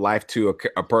something in real life to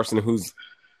a person who's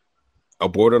a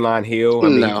borderline heel? I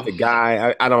mean, No. the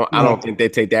guy, I don't think they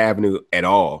take that avenue at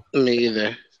all. Me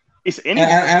either.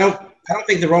 I don't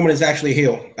think the Roman is actually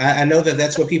heel. I know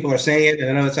that's what people are saying, and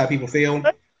I know that's how people feel.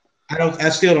 I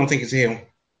still don't think it's heel.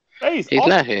 Hey, He's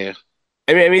not here.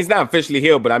 I mean, he's not officially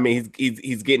heel, but I mean,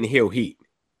 he's getting heel heat.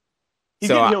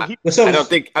 I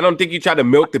don't think you try to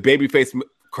milk the babyface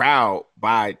crowd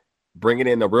by bringing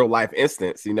in a real life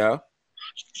instance.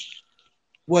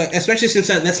 Well, especially since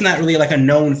that's not really like a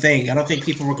known thing. I don't think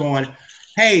people were going,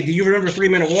 "Hey, do you remember 3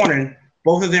 Minute Warning?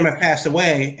 Both of them have passed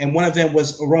away, and one of them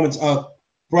was Roman's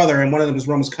brother, and one of them was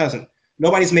Roman's cousin."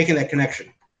 Nobody's making that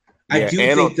connection. I do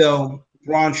think though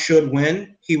Braun should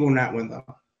win. He will not win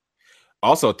though.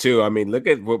 Also, too, I mean, look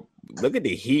at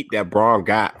the heat that Braun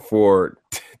got for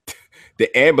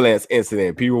the ambulance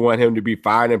incident. People want him to be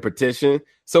fired and petitioned.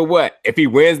 So what? If he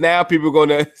wins now, people are going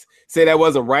to say that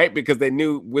wasn't right because they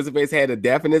knew Wizardface had a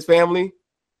death in his family?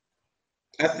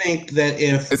 I think that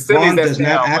if Braun does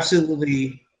not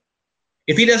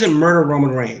if he doesn't murder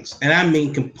Roman Reigns, and I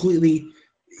mean completely,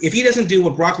 if he doesn't do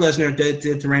what Brock Lesnar did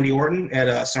to Randy Orton at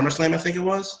SummerSlam, I think it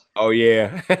was. Oh,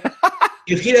 yeah.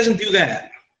 If he doesn't do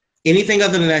that, anything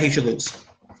other than that, he should lose.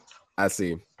 I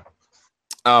see.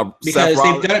 Because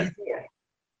they've done it before.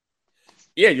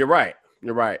 Yeah, you're right.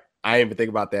 I didn't even think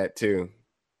about that too.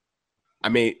 I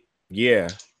mean, yeah,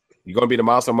 you're gonna be the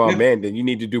Monster Man, then you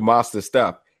need to do monster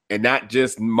stuff, and not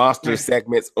just monster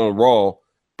segments on Raw,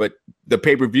 but the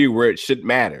pay-per-view where it should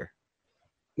matter.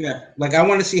 Yeah, like I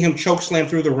want to see him choke slam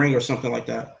through the ring or something like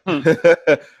that.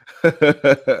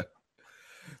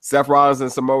 Seth Rollins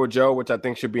and Samoa Joe, which I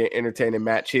think should be an entertaining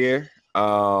match here.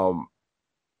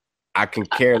 I can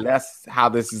care less how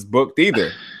this is booked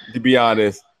either, to be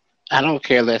honest. I don't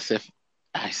care less if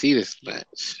I see this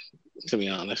match, to be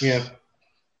honest. Yeah.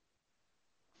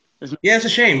 Yeah, it's a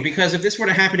shame because if this were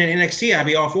to happen in NXT, I'd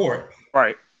be all for it.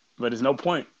 Right. But there's no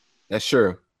point. That's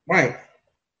true. Right.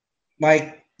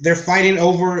 Like, they're fighting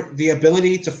over the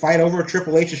ability to fight over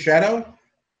Triple H's shadow.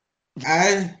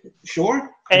 I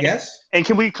guess. And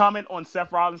can we comment on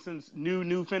Seth Rollinson's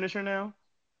new finisher now?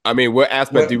 I mean, what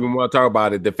aspect do we want to talk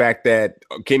about it? The fact that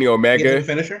Kenny Omega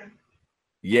finisher?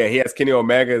 Yeah, he has Kenny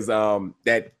Omega's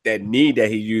that knee that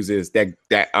he uses the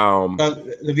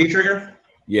V trigger?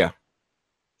 Yeah.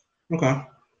 Okay.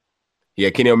 Yeah,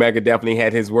 Kenny Omega definitely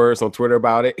had his words on Twitter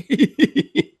about it.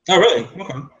 Oh, really?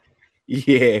 Okay.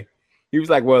 Yeah. He was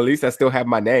like, well, at least I still have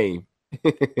my name.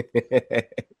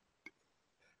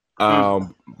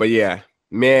 But yeah,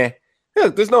 man,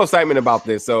 there's no excitement about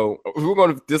this. So we're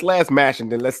going to this last match, and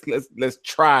then let's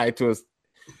try to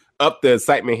up the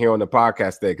excitement here on the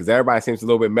podcast today, because everybody seems a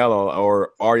little bit mellow.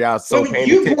 Or are y'all so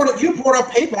you brought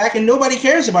up Payback and nobody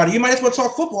cares about it. You might as well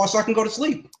talk football so I can go to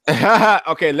sleep.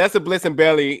 Okay, Alexa Bliss and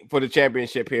Bayley for the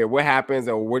championship here. What happens,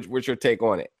 or what's your take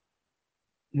on it?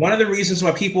 One of the reasons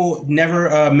why people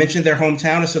never mention their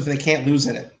hometown is so that they can't lose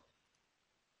in it.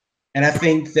 And I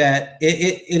think that that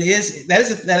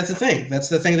is the thing. That's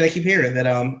the thing that I keep hearing, that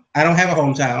I don't have a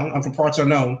hometown. I'm from parts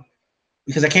unknown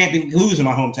because I can't lose in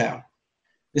my hometown.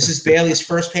 This is Bayley's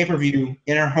first pay-per-view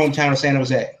in her hometown of San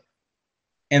Jose.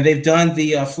 And they've done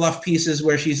the fluff pieces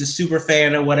where she's a super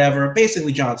fan or whatever,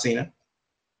 basically John Cena.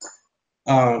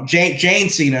 Jane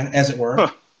Cena, as it were.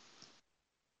 Huh.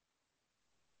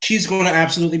 She's going to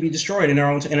absolutely be destroyed in her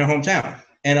hometown.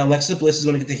 And Alexa Bliss is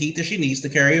going to get the heat that she needs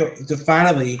to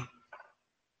finally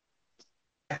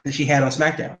that she had on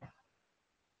SmackDown.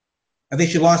 I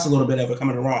think she lost a little bit of it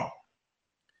coming to Raw.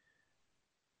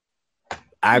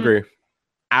 I agree.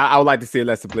 I would like to see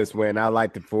Alexa Bliss win. I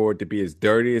like for it to be as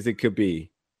dirty as it could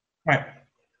be. Right.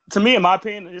 To me, in my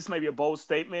opinion, this may be a bold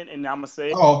statement, and I'm going to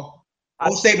say it. Oh,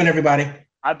 bold statement, everybody.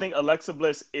 I think Alexa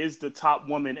Bliss is the top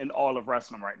woman in all of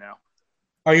wrestling right now.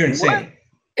 Oh, you're insane.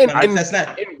 That's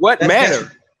not. In what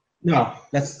manner? No,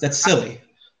 that's silly.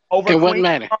 In what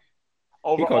manner?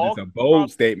 He called this a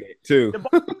bold statement, too.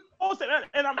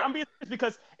 And I'm being serious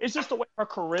because it's just the way her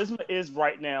charisma is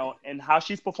right now and how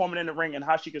she's performing in the ring and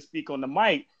how she can speak on the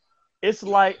mic. It's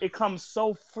like it comes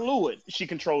so fluid. She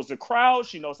controls the crowd.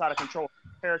 She knows how to control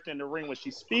her character in the ring when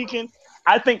she's speaking.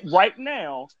 I think right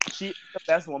now she is the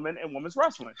best woman in women's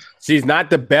wrestling. She's not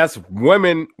the best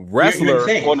women wrestler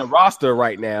on the roster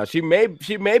right now. She may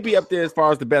be up there as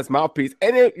far as the best mouthpiece.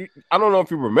 And I don't know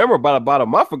if you remember, but about a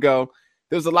month ago,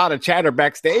 there was a lot of chatter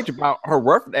backstage about her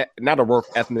not her work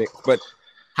ethic, but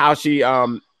how she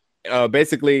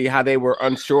basically how they were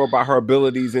unsure about her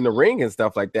abilities in the ring and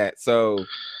stuff like that. So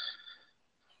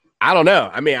I don't know.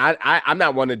 I mean, I'm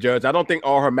not one to judge. I don't think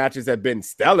all her matches have been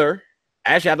stellar.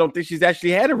 Actually, I don't think she's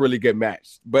actually had a really good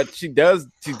match. But she does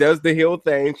the heel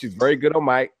thing. She's very good on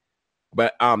mic.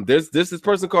 But there's this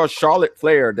person called Charlotte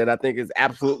Flair that I think is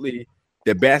absolutely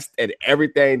the best at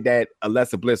everything that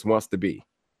Alexa Bliss wants to be.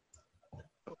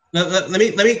 Let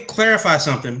me clarify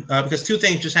something because two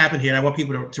things just happened here. And I want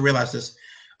people to realize this.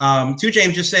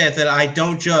 James just said that I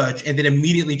don't judge and then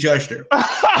immediately judged her.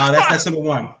 That's number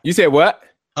one. You said what?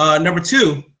 Number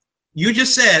two, you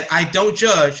just said I don't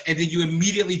judge and then you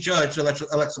immediately judged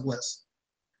Alexa Bliss.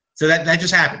 So that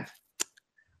just happened.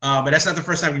 But that's not the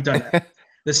first time you've done that.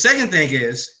 The second thing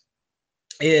is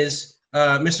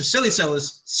Mr. Silly Cell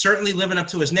is certainly living up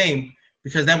to his name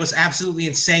because that was absolutely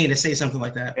insane to say something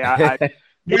like that. Yeah,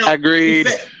 I agreed.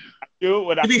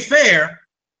 To be fair,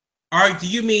 do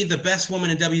you mean the best woman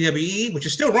in WWE, which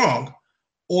is still wrong,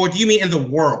 or do you mean in the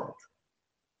world?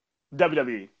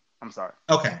 WWE. I'm sorry.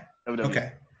 Okay. WWE.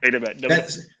 Okay.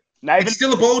 It's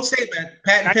still a bold statement.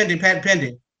 Patent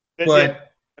pending.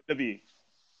 But WWE.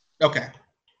 Okay.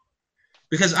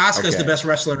 Because Asuka's the best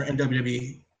wrestler in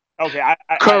WWE. Okay.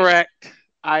 Correct.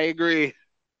 I agree.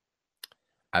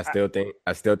 I still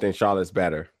think Charlotte's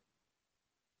better.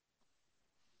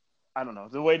 I don't know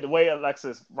the way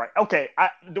Alexa's right. Okay,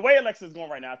 the way Alexa's going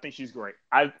right now, I think she's great.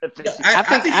 I think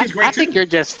she's great. I think you're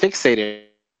just fixated.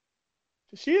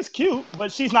 She is cute,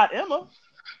 but she's not Emma.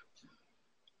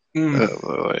 Oh,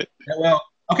 Lord. Well,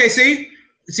 okay. See,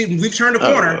 we've turned a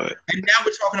corner, and now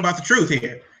we're talking about the truth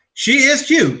here. She is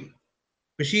cute,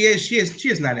 but she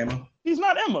is not Emma. She's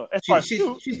not Emma.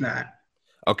 She's not.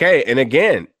 Okay, and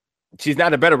again, she's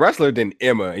not a better wrestler than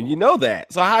Emma, and you know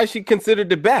that. So how is she considered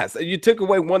the best? You took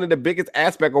away one of the biggest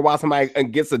aspects of why somebody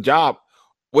gets a job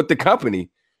with the company.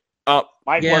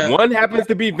 One happens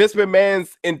to be Vince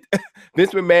McMahon's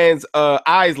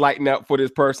eyes lighting up for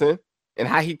this person, and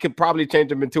how he could probably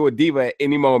change him into a diva at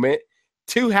any moment.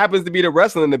 2 happens to be the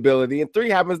wrestling ability, and 3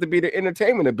 happens to be the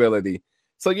entertainment ability.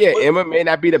 So yeah, Emma may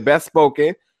not be the best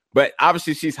spoken, but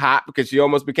obviously she's hot because she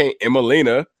almost became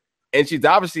Emmalina, and she's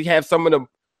obviously have some of the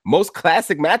most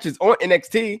classic matches on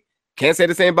NXT. Can't say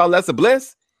the same about Alexa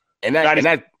Bliss, and I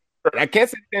can't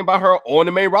say the same about her on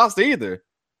the main roster either.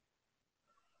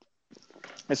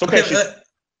 It's okay.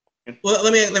 Well,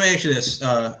 let me ask you this,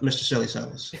 Mr. Silly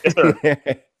Sellers.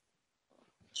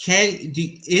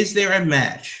 Is there a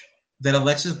match that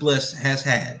Alexa Bliss has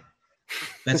had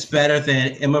that's better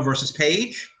than Emma versus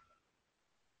Paige,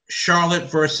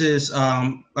 Charlotte versus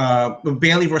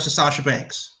Bayley versus Sasha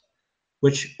Banks,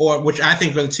 which I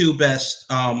think are the 2 best,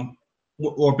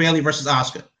 or Bayley versus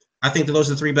Asuka? I think that those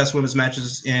are the 3 best women's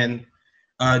matches in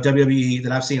WWE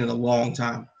that I've seen in a long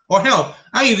time. Or hell,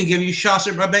 I even give you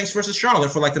Sasha Banks versus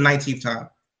Charlotte for like the 19th time.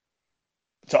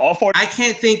 To all 4. I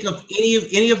can't think of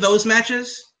any of those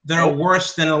matches that are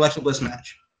worse than an Alexa Bliss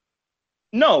match.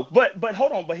 No, but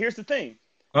hold on. But here's the thing.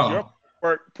 Uh-oh. Your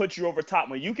work puts you over top.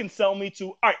 When you can sell me to,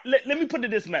 all right, let me put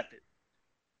it this method.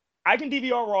 I can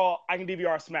DVR Raw. I can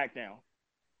DVR SmackDown.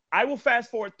 I will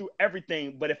fast forward through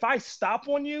everything. But if I stop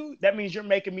on you, that means you're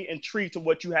making me intrigued to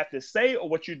what you have to say or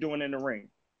what you're doing in the ring.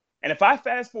 And if I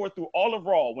fast forward through all of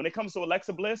Raw, when it comes to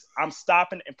Alexa Bliss, I'm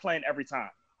stopping and playing every time.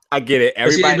 I get it.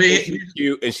 Everybody thinks she's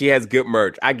cute and she has good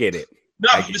merch. I get it. No,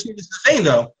 this is the thing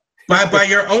though. By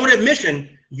your own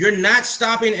admission, you're not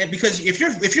stopping it, because if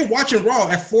you're watching Raw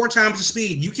at 4 times the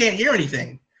speed, you can't hear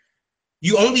anything.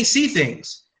 You only see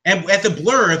things. And at the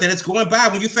blur that it's going by,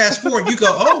 when you fast forward, you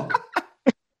go, "Oh,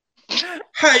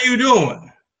 how you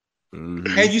doing?"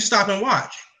 Mm-hmm. And you stop and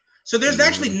watch. So there's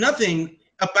actually nothing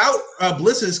about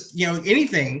Bliss's,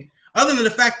 anything other than the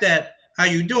fact that how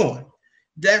you doing.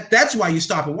 That's why you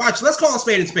stop and watch. Let's call a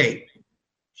spade a spade.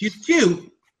 She's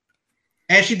cute,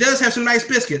 and she does have some nice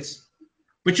biscuits,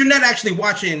 but you're not actually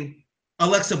watching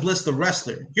Alexa Bliss the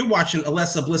wrestler. You're watching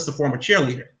Alexa Bliss the former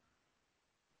cheerleader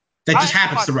that just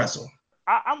happens to wrestle.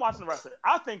 I'm watching the wrestler.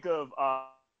 I think of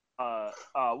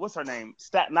what's her name,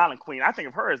 Staten Island Queen. I think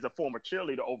of her as the former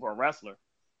cheerleader over a wrestler.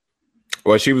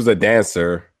 Well, she was a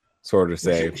dancer. Sort of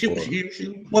say she was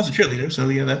a cheerleader, so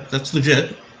yeah, that's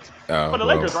legit. For the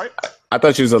Lakers, right? I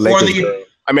thought she was a Lakers.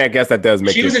 I mean, I guess that does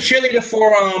make. She was a cheerleader for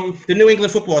the New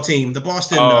England football team, the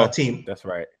Boston team. That's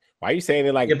right. Why are you saying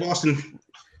it like Boston?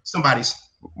 Somebody's.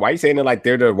 Why are you saying it like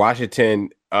they're the Washington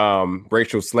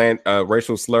racial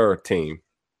slur team?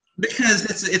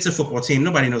 Because it's a football team.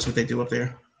 Nobody knows what they do up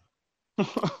there.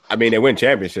 I mean, they win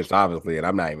championships, obviously, and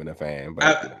I'm not even a fan.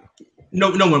 But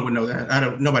no one would know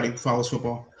that. Nobody follows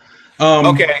football.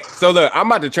 Okay, so look, I'm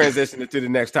about to transition into the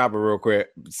next topic real quick.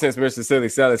 Since Mr. Silly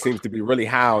Seller seems to be really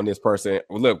high on this person,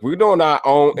 look, we're doing our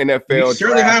own NFL. He's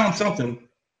surely high on something.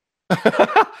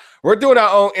 We're doing our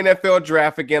own NFL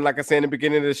draft again, like I said in the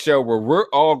beginning of the show, where we're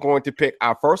all going to pick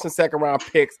our 1st and 2nd round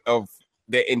picks of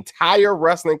the entire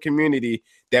wrestling community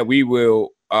that we will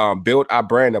build our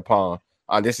brand upon.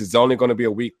 This is only going to be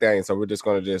a week thing, so we're just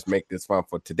going to make this fun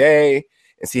for today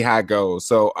and see how it goes.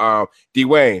 So,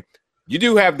 Dwayne, you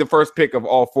do have the first pick of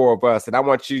all 4 of us, and I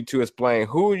want you to explain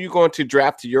who are you going to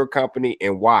draft to your company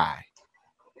and why.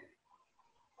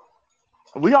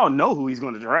 We all know who he's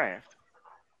going to draft.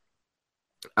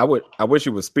 I wish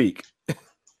you would speak.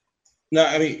 No,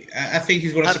 I mean, I think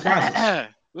he's going to surprise us.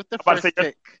 With the first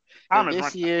pick in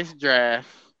this year's draft,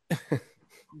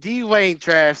 Dwayne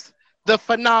drafts the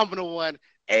phenomenal one,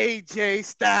 AJ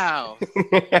Styles.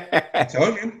 I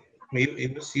told you,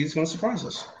 he's going to surprise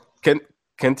us.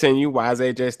 Continue. Why is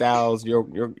AJ Styles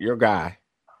your guy?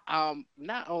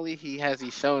 Not only has he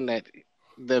shown that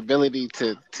the ability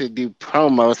to do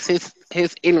promos,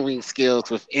 his in-ring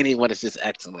skills with anyone is just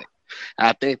excellent.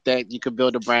 I think that you could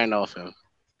build a brand off him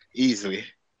easily.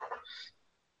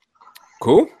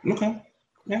 Cool. Okay.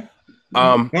 Yeah.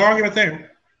 No argument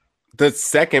there. The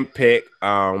second pick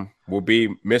will be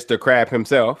Mr. Crab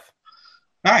himself.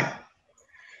 All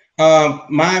right.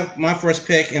 My first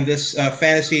pick in this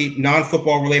fantasy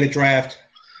non-football related draft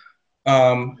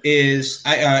is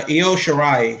Io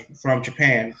Shirai from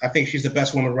Japan. I think she's the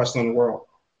best woman wrestler in the world.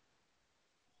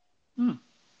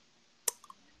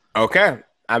 Okay.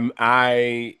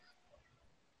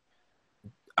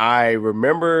 I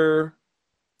remember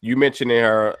you mentioning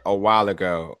her a while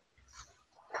ago.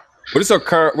 What is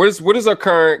her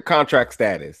current contract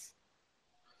status?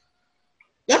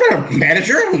 I'm not a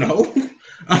manager. I don't know.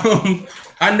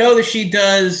 I know that she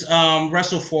does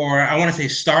wrestle for, I want to say,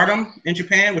 Stardom in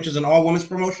Japan, which is an all-women's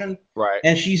promotion. Right.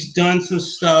 And she's done some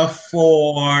stuff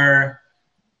for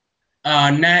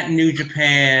not New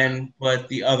Japan, but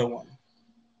the other one.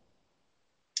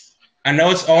 I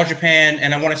know it's All Japan,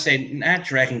 and I want to say not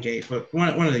Dragon Gate, but one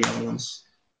of the other ones.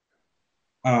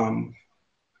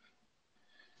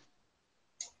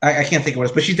 I can't think of what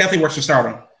it is, but she definitely works for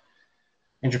Stardom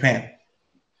in Japan.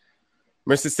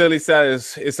 Mr. Silly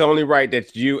says it's only right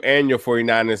that you and your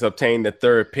 49ers obtain the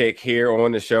third pick here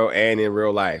on the show and in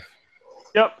real life.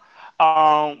 Yep.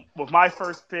 With my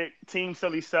first pick, Team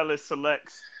Silly Sellers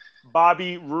selects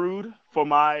Bobby Roode for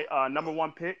my number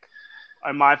one pick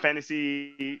in my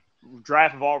fantasy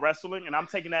draft of all wrestling. And I'm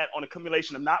taking that on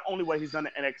accumulation of not only what he's done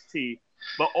at NXT,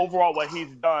 but overall what he's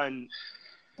done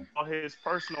on his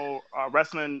personal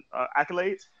wrestling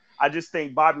accolades. I just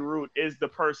think Bobby Roode is the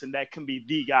person that can be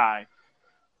the guy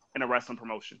in a wrestling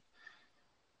promotion.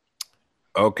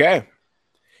 Okay.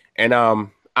 And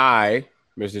I,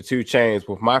 Mr. 2 Chainz,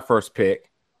 with my first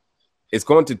pick, is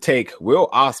going to take Will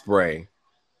Ospreay.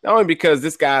 Not only because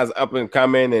this guy's up and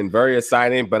coming and very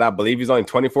exciting, but I believe he's only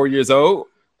 24 years old.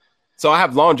 So I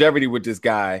have longevity with this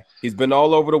guy. He's been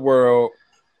all over the world.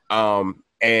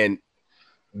 And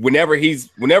whenever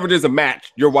there's a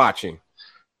match, you're watching.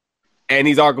 And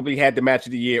he's arguably had the match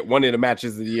of the year, one of the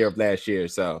matches of the year of last year.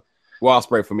 So Will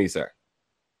Ospreay for me, sir.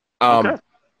 Okay.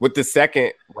 With the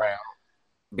second round,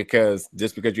 because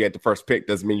just because you had the first pick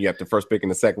doesn't mean you have the first pick in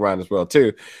the second round as well,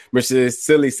 too. Mr.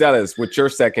 Silly Sellers, with your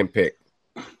second pick.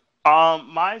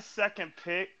 My second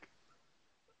pick,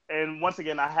 and once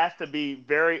again, I have to be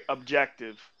very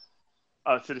objective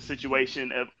to the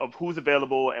situation of who's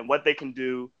available and what they can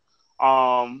do.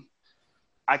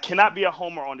 I cannot be a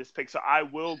homer on this pick, so I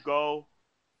will go.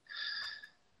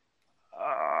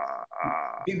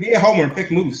 Be a homer and pick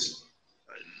Moose.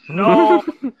 No.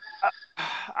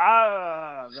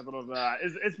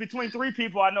 It's between three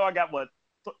people. I know I got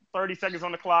 30 seconds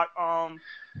on the clock. I'll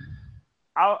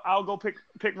go pick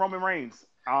Roman Reigns.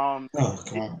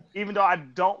 Even though I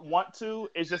don't want to,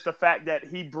 it's just the fact that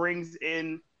he brings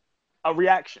in a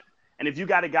reaction. And if you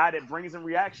got a guy that brings in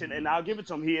reaction, and I'll give it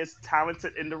to him, he is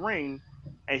talented in the ring,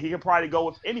 and he can probably go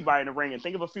with anybody in the ring. And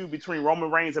think of a feud between Roman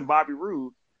Reigns and Bobby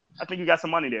Roode. I think you got some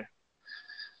money there.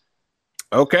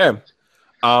 Okay.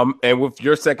 And with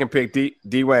your second pick,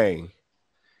 D-Wayne.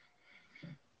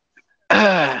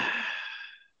 Man,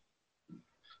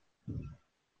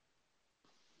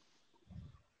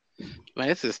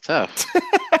 this is tough.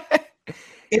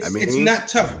 It's not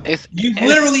tough. You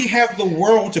literally have the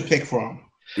world to pick from.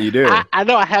 You do. I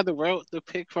know I have the world to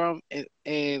pick from,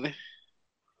 and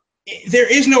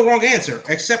there is no wrong answer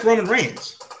except Roman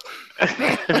Reigns.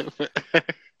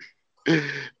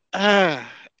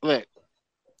 Look,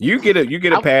 you get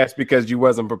a pass because you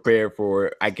wasn't prepared for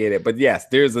it. I get it, but yes,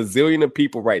 there's a zillion of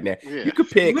people right now. Yeah. You could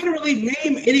pick literally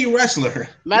name any wrestler,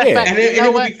 matter of fact, and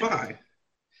it would be fine.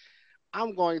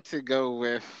 I'm going to go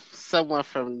with someone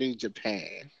from New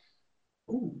Japan.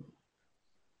 Ooh.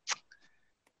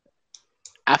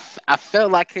 I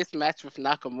felt like his match with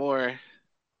Nakamura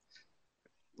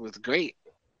was great.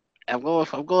 I'm going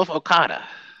with Okada.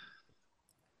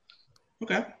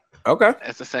 Okay.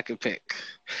 That's the second pick.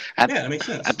 That makes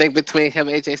sense. I think between him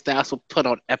and AJ Styles will put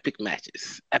on epic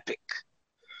matches. Epic.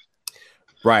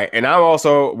 Right. And I'm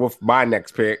also, with my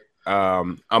next pick,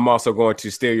 I'm also going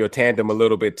to steal your tandem a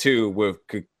little bit too with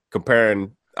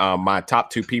comparing my top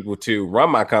two people to run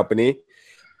my company.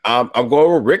 I'm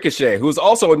going with Ricochet, who's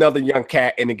also another young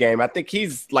cat in the game. I think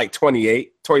he's like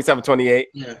 27, 28.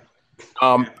 Yeah.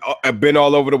 I've been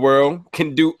all over the world,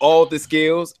 can do all the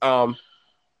skills.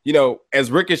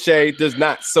 As Ricochet, there's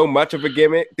not so much of a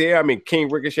gimmick there. I mean, King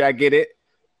Ricochet, I get it.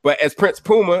 But as Prince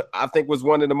Puma, I think was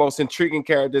one of the most intriguing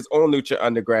characters on Lucha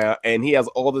Underground, and he has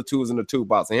all the tools in the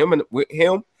toolbox. And him and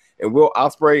Will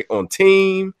Ospreay on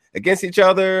team against each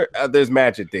other, there's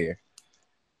magic there.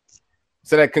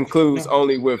 So that concludes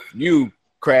only with you,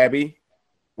 Krabby,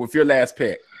 with your last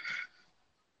pick.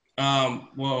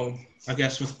 Well, I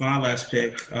guess with my last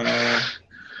pick,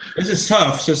 this is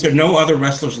tough since there are no other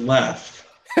wrestlers left.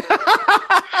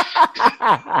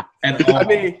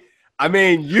 I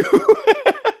mean, you.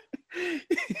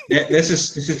 This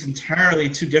is entirely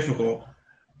too difficult.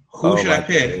 Who should I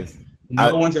pick?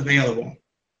 No one's available.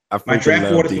 My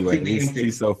draft board is completely empty.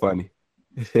 He's so funny.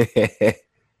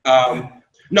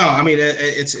 No, I mean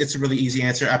it's a really easy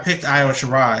answer. I picked Io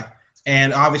Shirai,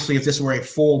 and obviously, if this were a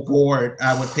full board,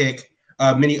 I would pick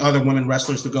many other women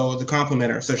wrestlers to go to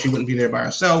complement her, so she wouldn't be there by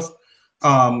herself.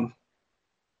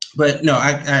 But no,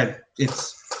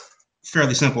 it's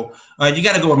fairly simple. You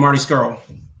got to go with Marty Scurll.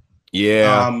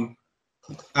 Yeah.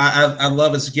 I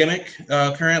love his gimmick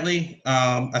currently.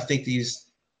 I think he's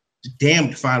a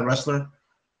damn fine wrestler.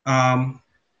 The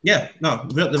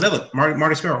villain,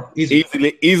 Marty Scurll.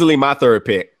 Easily my third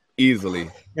pick. Easily.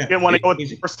 Yeah, didn't want to go with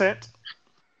 10%.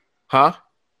 Huh?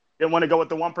 Didn't want to go with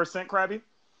the 1%, Krabby?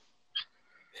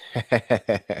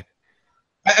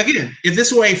 Again, if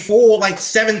this were a full like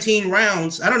 17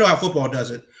 rounds, I don't know how football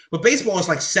does it, but baseball is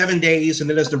like 7 days, and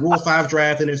then there's the Rule 5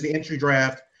 draft, and there's the entry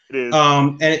draft. It is.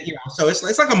 So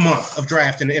it's like a month of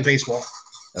draft in baseball.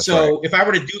 That's so right. If I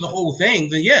were to do the whole thing,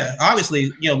 then yeah,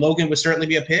 obviously, Logan would certainly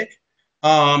be a pick.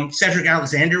 Cedric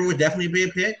Alexander would definitely be a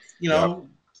pick.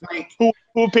 Like who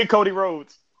would pick Cody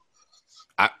Rhodes?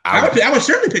 I would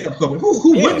certainly pick up Cody.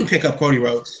 Who wouldn't pick up Cody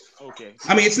Rhodes? Okay.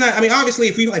 I mean, it's not. I mean, obviously,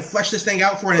 if we like flesh this thing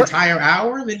out for an entire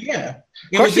hour, then yeah,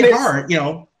 it would get hard.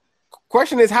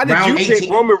 Question is, how did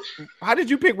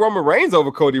you pick Roman Reigns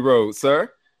over Cody Rhodes,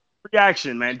 sir?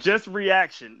 Reaction, man, just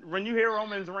reaction. When you hear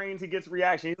Roman Reigns, he gets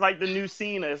reaction. He's like the new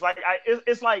Cena. It's like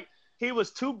it's like he was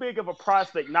too big of a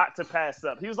prospect not to pass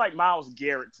up. He was like Myles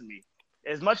Garrett to me.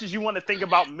 As much as you want to think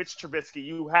about Mitch Trubisky,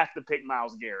 you have to pick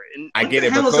Myles Garrett. And I get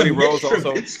it, but Cody Rhodes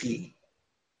also.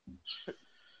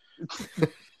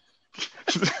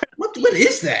 What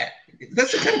is that?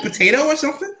 That's a kind of potato or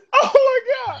something? Oh my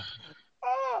god!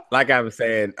 Like I was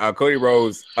saying, Cody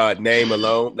Rhodes' name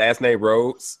alone, last name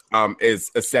Rhodes,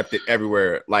 is accepted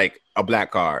everywhere like a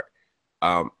black card.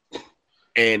 And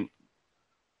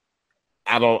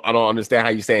I don't understand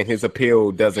how you're saying his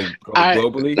appeal doesn't go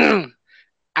globally.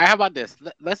 All right, how about this?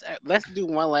 Let's do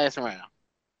one last round.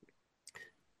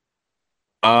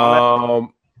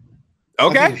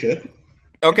 Okay.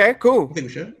 Okay, cool. I think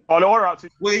we should. On order out to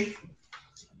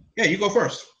yeah, you go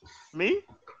first. Me?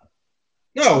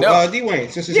 No. D-Wayne.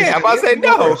 I'm about to say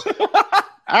no.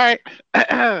 All right.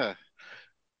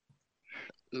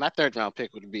 My third round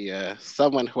pick would be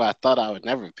someone who I thought I would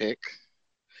never pick.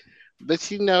 But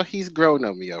he's grown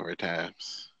on me over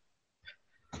times.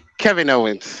 Kevin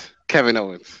Owens.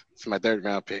 It's my third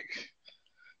round pick.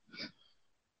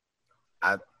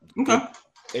 Okay.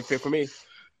 They fit for me.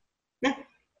 Yeah.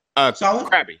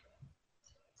 Solid. Krabby.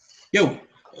 Yo.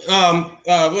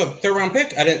 Third round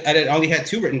pick. I only had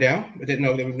 2 written down. I didn't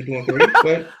know that we were doing 3.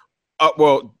 But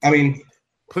well, I mean,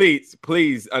 please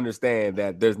understand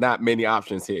that there's not many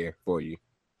options here for you.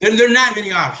 There are not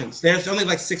many options. There's only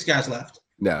like 6 guys left.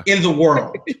 No. In the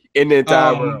world. In the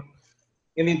entire world.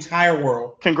 In the entire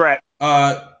world. Congrats.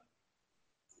 Right.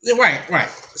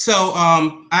 So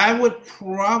I would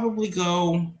probably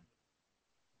go.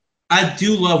 I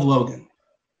do love Logan.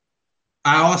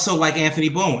 I also like Anthony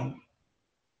Bowen.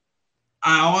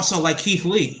 I also like Keith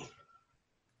Lee.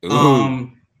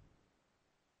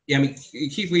 Yeah, I mean,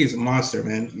 Keith Lee is a monster,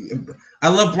 man. I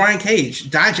love Brian Cage.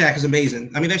 Dijak is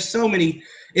amazing. I mean, there's so many.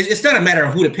 It's not a matter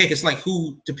of who to pick. It's like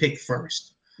who to pick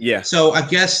first. Yeah. So I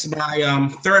guess my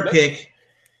third pick,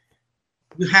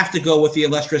 you have to go with the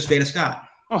illustrious Veda Scott.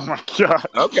 Oh my god.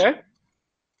 Okay.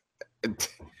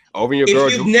 Over your if girl.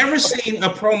 If you've never seen a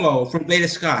promo from Veda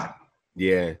Scott,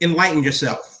 yeah, enlighten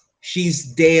yourself.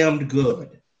 She's damned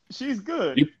good. She's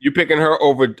good. You picking her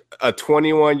over a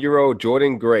 21-year-old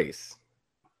Jordan Grace?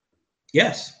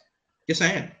 Yes,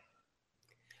 I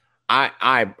am.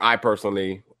 I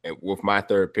personally, with my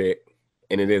third pick,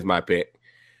 and it is my pick,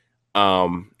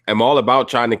 I'm all about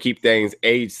trying to keep things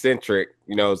age centric.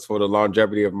 It's for the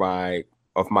longevity of my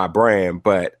brand,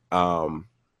 but I'm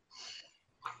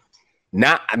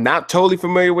not totally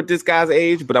familiar with this guy's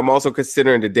age, but I'm also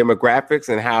considering the demographics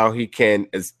and how he can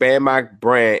expand my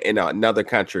brand in another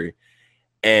country.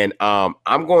 And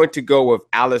I'm going to go with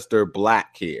Aleister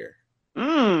Black here.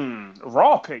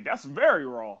 Raw pick. That's very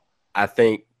raw. I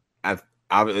think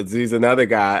he's another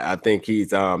guy. I think he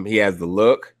has the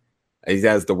look. He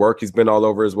has the work. He's been all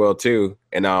over as well too.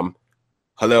 And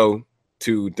hello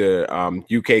to the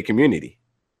UK community.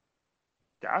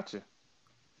 Gotcha.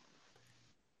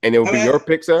 And it will be your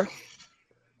pick, sir?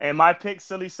 And my pick,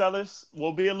 Silly Sellers,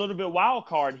 will be a little bit wild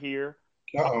card here.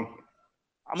 Uh-oh.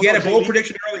 He had a bold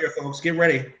prediction earlier, folks. Get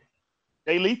ready.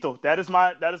 Jay Lethal. That is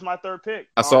my third pick.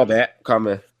 I saw that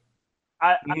coming.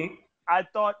 I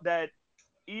thought that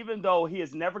even though he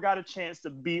has never got a chance to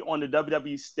be on the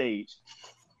WWE stage,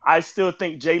 I still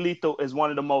think Jay Lethal is one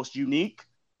of the most unique,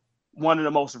 one of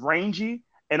the most rangy.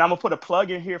 And I'm going to put a plug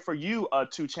in here for you,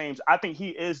 2 Chains. I think he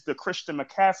is the Christian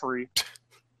McCaffrey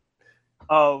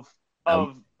of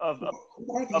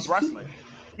wrestling.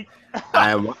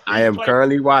 I am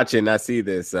currently watching. I see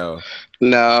this. So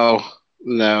no,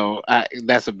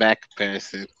 that's a bad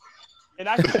comparison. And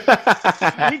that's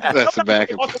a bad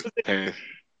comparison.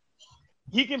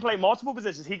 He can play multiple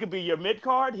positions. He could be your mid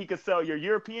card. He could sell your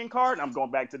European card. I'm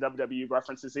going back to WWE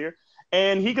references here.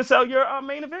 And he could sell your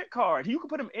main event card. You can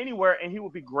put him anywhere and he will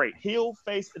be great. Heel,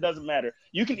 face, it doesn't matter.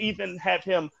 You can even have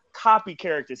him copy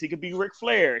characters. He could be Ric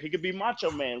Flair. He could be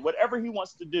Macho Man. Whatever he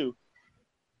wants to do.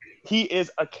 he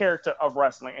is a character of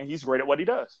wrestling, and he's great at what he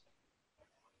does.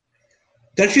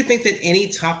 Don't you think that any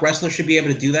top wrestler should be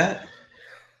able to do that?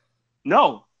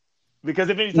 No, because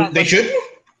if any top they shouldn't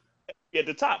be at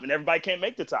the top, and everybody can't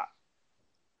make the top.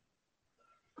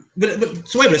 But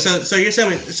so wait a minute. So you're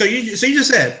saying you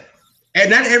just said, and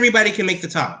not everybody can make the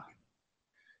top.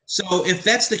 So if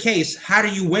that's the case, how do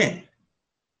you win?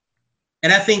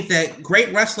 And I think that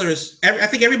great wrestlers, I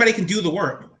think everybody can do the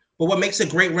work, but what makes a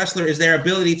great wrestler is their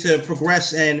ability to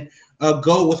progress and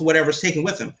go with whatever's taken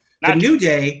with them. The New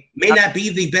Day may not be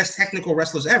the best technical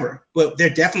wrestlers ever, but they're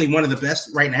definitely one of the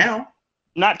best right now.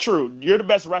 Not true. You're the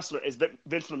best wrestler. Is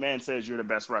Vince McMahon says you're the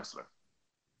best wrestler,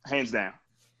 hands down.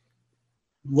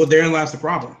 Well, therein lies the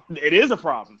problem. It is a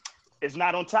problem. It's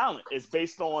not on talent. It's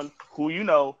based on who you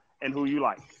know and who you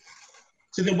like.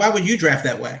 So then why would you draft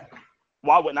that way?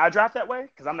 Why wouldn't I draft that way?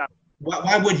 Because I'm not.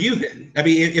 Why would you then? I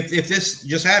mean, if this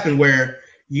just happened where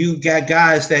you got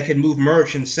guys that can move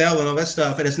merch and sell and all that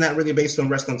stuff, and it's not really based on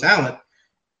wrestling talent,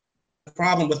 the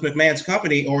problem with McMahon's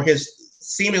company or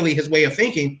seemingly his way of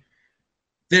thinking,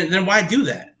 then why do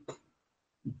that?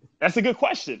 That's a good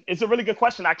question. It's a really good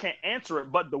question. I can't answer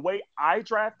it, but the way I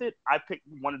drafted, I picked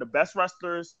one of the best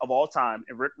wrestlers of all time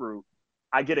in Rick Rude.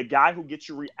 I get a guy who gets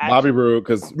you reaction. Bobby Roode,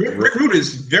 because Rick Rude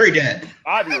is very dead.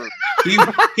 Bobby Roode.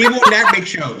 He will not make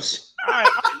shows. All right.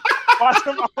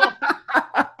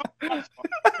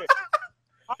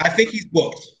 I think he's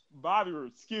booked. Bobby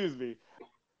Roode, excuse me.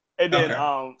 And then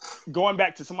going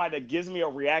back to somebody that gives me a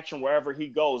reaction wherever he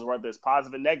goes, whether it's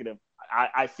positive or negative,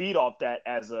 I feed off that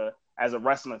as a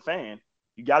wrestling fan.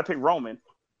 You got to pick Roman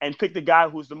and pick the guy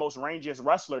who's the most rangiest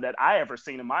wrestler that I ever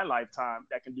seen in my lifetime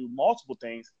that can do multiple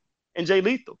things, and Jay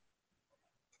Lethal.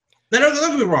 No, don't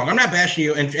get me wrong. I'm not bashing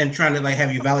you and trying to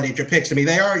have you validate your picks. I mean,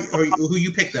 they are who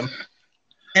you pick them,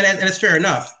 and it's fair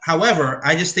enough. However,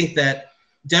 I just think that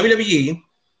WWE,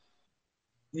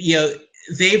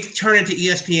 they've turned into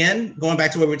ESPN. Going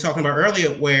back to what we were talking about earlier,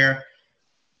 where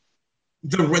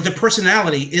the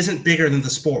personality isn't bigger than the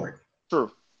sport.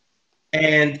 True.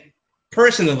 And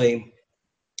personally,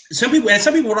 some people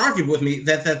would argue with me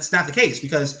that that's not the case,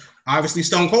 because obviously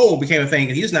Stone Cold became a thing,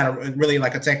 and he's not really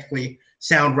like a technically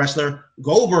sound wrestler.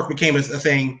 Goldberg became a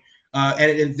thing,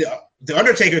 and the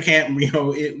Undertaker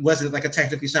it wasn't like a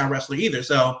technically sound wrestler either.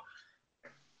 So,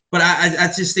 but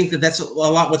I just think that that's a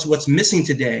lot what's missing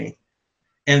today,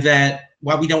 and that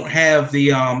why we don't have they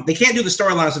can't do the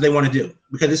storylines that they want to do,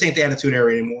 because this ain't the Attitude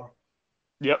Era anymore.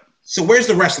 Yep. So where's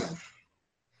the wrestling?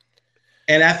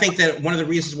 And I think that one of the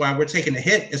reasons why we're taking a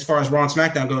hit as far as Raw and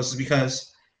SmackDown goes is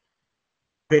because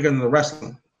bigger than the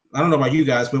wrestling. I don't know about you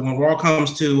guys, but when Raw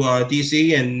comes to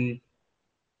DC in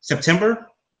September,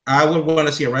 I would want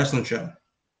to see a wrestling show,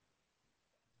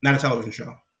 not a television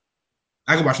show.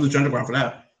 I could watch Lucha Underground for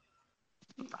that.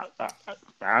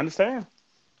 I understand.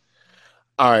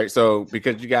 All right, so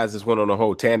because you guys just went on a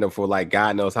whole tandem for like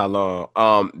God knows how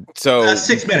long, so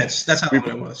 6 minutes. That's how long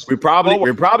it was. We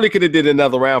probably could have did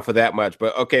another round for that much,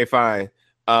 but okay, fine.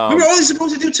 We were only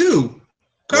supposed to do 2.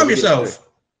 Calm yourself.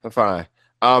 Fine.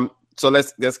 So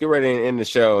let's get ready to end the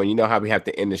show. And you know how we have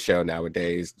to end the show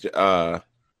nowadays. I'm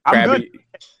good.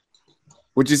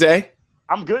 What'd you say?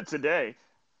 I'm good today.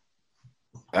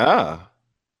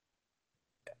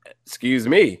 Excuse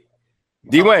me,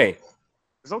 Dwayne.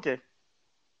 It's okay.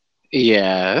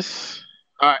 Yes.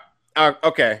 All right.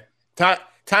 Okay. Time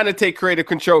to take creative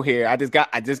control here. I just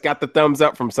got the thumbs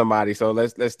up from somebody. So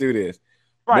let's do this.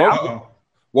 Right.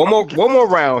 One more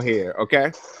round here.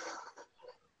 Okay.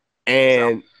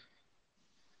 And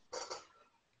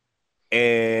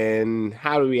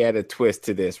how do we add a twist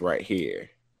to this right here?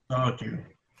 Oh, dear.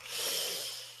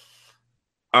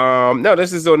 No,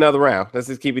 let's just do another round. Let's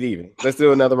just keep it even. Let's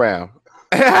do another round.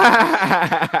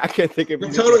 I can't think of it.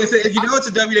 It's a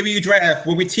WWE draft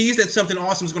where we tease that something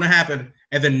awesome is going to happen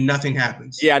and then nothing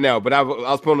happens. Yeah, I know, but I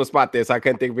was put on the spot there, so I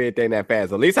couldn't think of anything that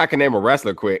fast. At least I can name a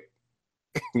wrestler quick.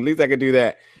 At least I can do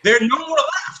that. There are no more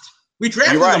left. We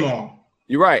drafted them all.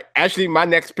 You're right. Actually, my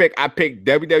next pick, I picked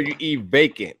WWE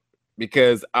Vacant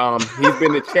because he's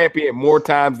been the champion more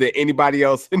times than anybody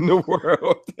else in the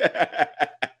world.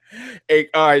 Hey,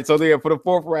 all right, so then for the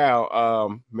 4th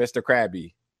round, Mr.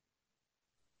 Krabby.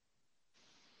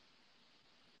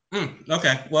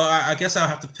 Okay, well, I guess I'll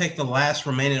have to pick the last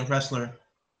remaining wrestler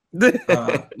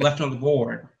left on the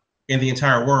board in the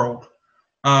entire world.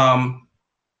 I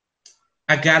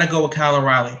gotta go with Kyle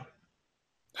O'Reilly.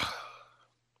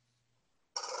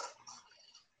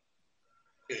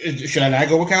 Should I not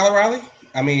go with Kyle O'Reilly?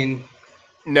 I mean,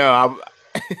 no.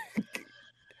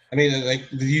 I mean, like,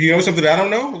 do you know something I don't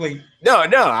know? Like, no.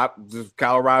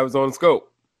 Kyle O'Reilly was on the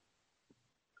scope.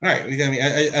 right.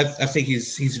 I think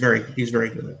he's very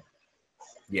good.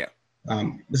 Yeah.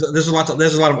 There's a lot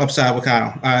of upside with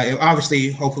Kyle.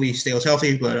 Obviously, hopefully he stays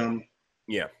healthy, but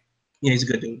yeah, he's a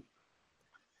good dude.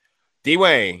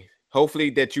 Dwayne, hopefully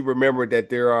that you remember that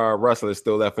there are wrestlers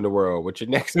still left in the world. What's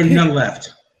your next? There's none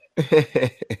left.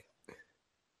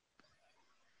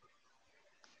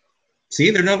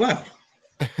 See, there's none left.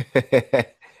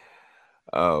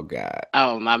 Oh God.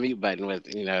 Oh, my mute button was,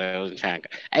 I wasn't trying to.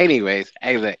 Anyways,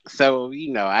 hey, look. So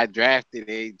I drafted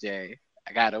AJ.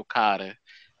 I got Okada,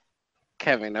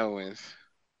 Kevin Owens.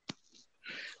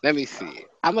 Let me see.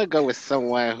 I'm gonna go with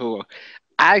someone who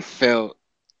I felt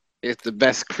is the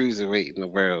best cruiserweight in the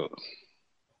world.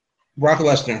 Brock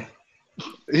Lesnar.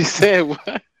 You said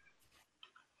what?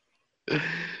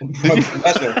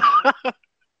 Lesnar.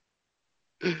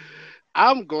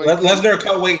 I'm going. Lesnar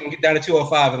cut weight and get down to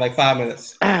 205 in like 5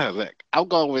 minutes. Look, I'm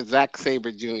going with Zack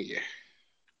Sabre Jr.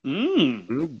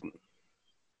 Okay,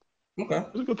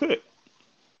 That's a good pick.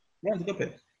 Yeah, it's a good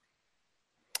pick.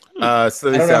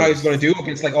 So I don't know how he's going to do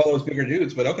against like all those bigger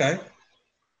dudes, but okay.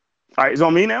 All right, it's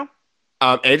on me now.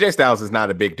 AJ Styles is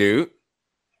not a big dude.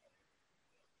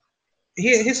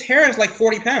 His hair is like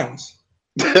 40 pounds.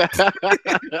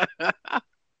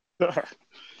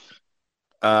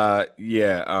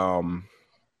 Yeah.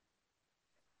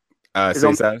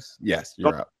 Size? Yes,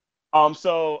 you're up.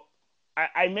 So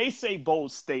I may say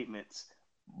bold statements,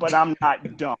 but I'm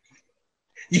not dumb.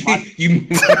 You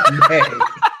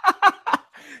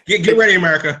get ready,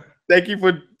 America. Thank you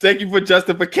for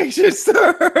justification,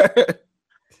 sir.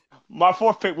 My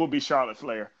fourth pick will be Charlotte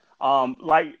Flair.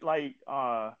 Krabby,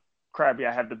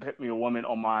 I have to pick me a woman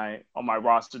on my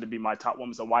roster to be my top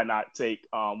woman. So why not take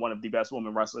one of the best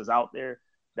women wrestlers out there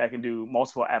that can do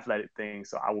multiple athletic things?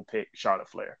 So I will pick Charlotte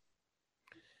Flair.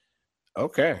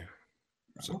 Okay.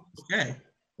 Okay.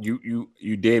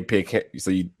 You did pick,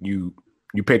 so you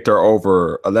picked her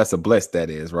over Alexa Bliss, that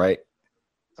is, right?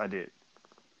 I did.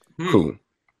 Cool.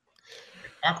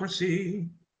 Hypocrisy.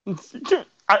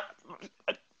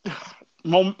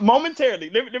 Momentarily,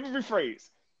 let me rephrase.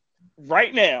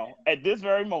 Right now, at this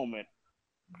very moment,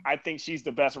 I think she's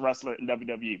the best wrestler in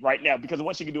WWE right now because of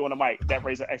what she can do on the mic. That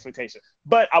raises expectation.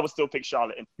 But I would still pick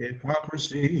Charlotte.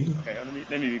 Hypocrisy. Okay,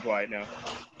 let me be quiet now.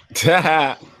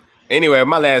 Anyway,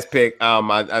 my last pick.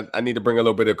 I need to bring a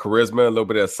little bit of charisma, a little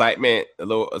bit of excitement,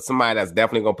 somebody that's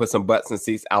definitely gonna put some butts in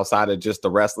seats outside of just the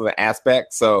wrestling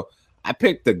aspect. So I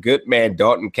picked the good man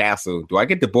Dalton Castle. Do I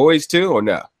get the boys too or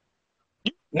no?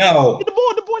 No.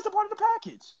 The boys are part of the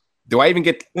package. Do I even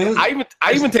get? I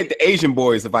even take the Asian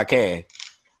boys if I can.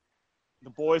 The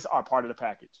boys are part of the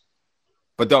package.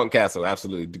 But Dalton Castle,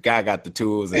 absolutely. The guy got the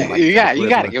tools. And you got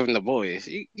to give him the boys.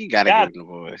 You got to give him the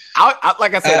boys.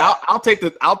 Like I said, I'll take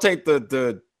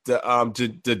the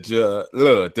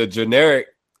generic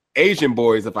Asian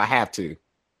boys if I have to.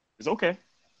 It's okay.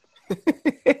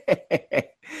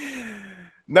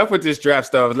 Enough with this draft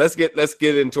stuff. Let's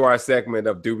get into our segment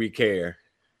of Do We Care?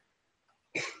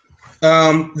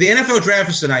 The NFL draft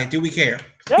is tonight. Do we care?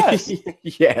 Yes.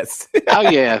 Yes. Oh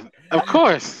yeah, of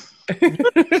course.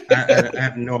 I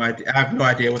have no idea. I have no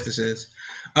idea what this is.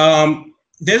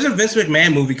 There's a Vince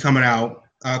McMahon movie coming out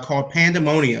called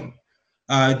Pandemonium.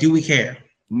 Do we care?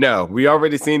 No, we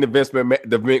already seen the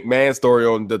McMahon story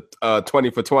on the 20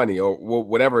 for 20 or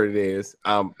whatever it is.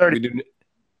 30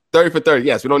 for 30.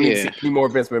 Yes, we don't need to see any more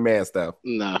Vince McMahon stuff.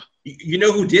 No. You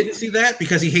know who didn't see that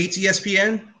because he hates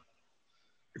ESPN?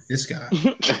 This guy.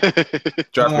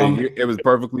 Trust me, it was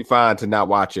perfectly fine to not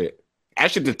watch it.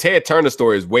 Actually, the Ted Turner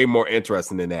story is way more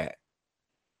interesting than that.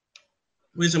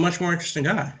 He's a much more interesting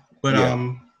guy, but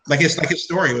his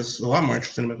story was a lot more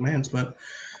interesting than McMahon's. But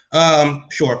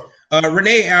sure.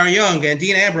 Renee Young and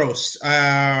Dean Ambrose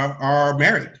are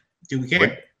married. Do we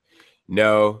care?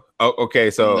 No. Oh, okay,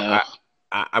 so No.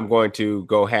 I'm going to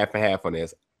go half and half on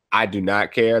this. I do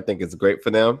not care. I think it's great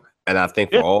for them. And I think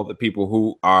for all the people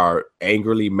who are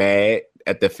angrily mad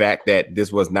at the fact that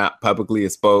this was not publicly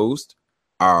exposed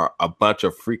are a bunch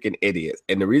of freaking idiots.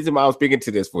 And the reason why I'm speaking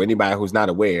to this, for anybody who's not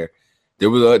aware,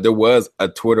 there was a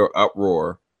Twitter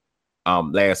uproar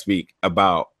last week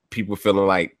about people feeling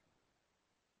like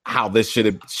how this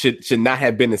should not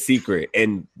have been a secret,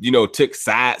 and took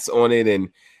sides on it. And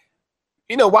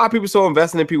why are people so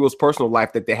invested in people's personal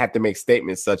life that they have to make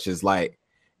statements such as like,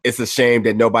 it's a shame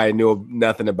that nobody knew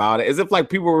nothing about it, as if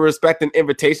like people were respecting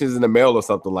invitations in the mail or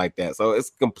something like that. So it's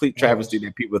a complete travesty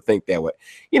that people think that way.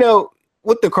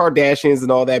 With the Kardashians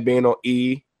and all that being on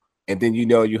E, and then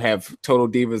you have Total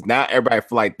Divas. Now everybody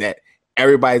feel like that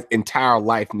everybody's entire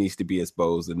life needs to be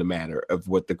exposed in the matter of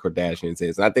what the Kardashians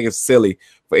is. And I think it's silly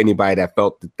for anybody that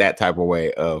felt that type of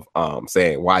way of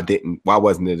saying why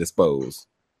wasn't it exposed?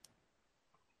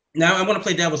 Now I want to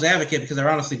play devil's advocate because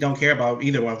I honestly don't care about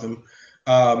either one of them.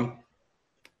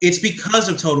 It's because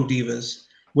of Total Divas,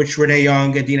 which Renee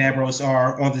Young and Dean Ambrose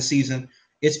are on the season.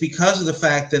 It's because of the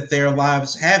fact that their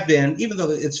lives have been, even though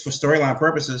it's for storyline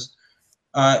purposes,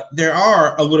 they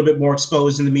are a little bit more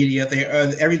exposed in the media.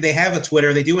 They have a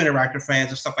Twitter. They do interact with fans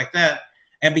and stuff like that.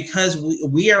 And because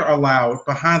we are allowed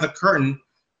behind the curtain,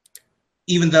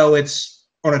 even though it's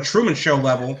on a Truman Show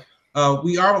level,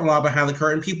 we are allowed behind the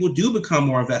curtain. People do become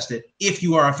more invested if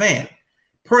you are a fan.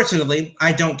 Personally,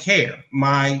 I don't care.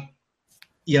 My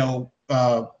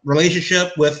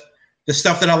relationship with the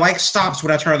stuff that I like stops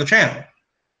when I turn the channel.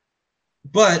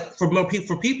 But for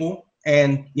people,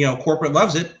 and corporate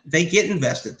loves it, they get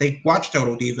invested. They watch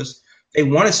Total Divas. They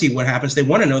want to see what happens. They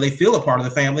want to know. They feel a part of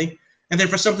the family. And then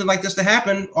for something like this to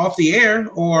happen off the air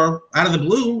or out of the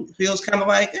blue, it feels kind of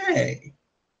like, hey,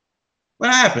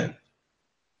 what happened?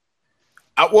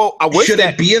 I wish should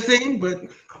that be a thing, but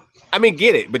I mean,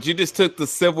 get it. But you just took the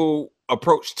civil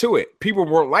approach to it. People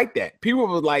weren't like that. People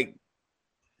were like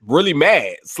really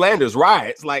mad, slanders,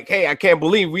 riots. Like, hey, I can't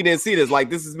believe we didn't see this.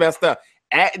 Like, this is messed up.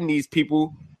 Adding these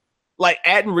people, like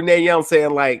adding Renee Young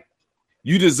saying like,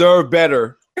 you deserve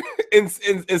better, and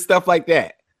stuff like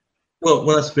that. Well,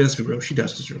 let's be real. She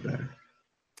does deserve better.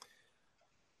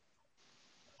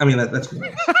 I mean, that's cool.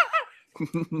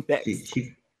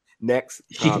 Next.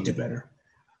 She can do better.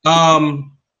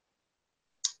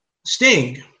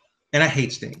 Sting, and I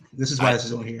hate Sting. This is why this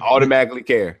is on here. Automatically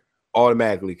care.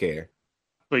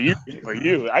 For you.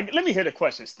 Let me hear the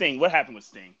question. Sting, what happened with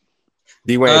Sting?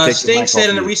 Sting said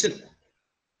in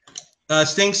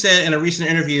a recent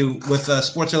interview with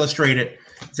Sports Illustrated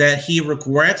that he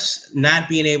regrets not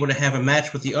being able to have a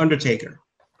match with The Undertaker.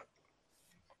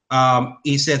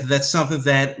 He said that's something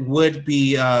that would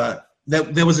be that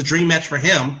there was a dream match for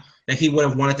him that he would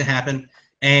have wanted to happen,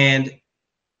 and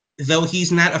though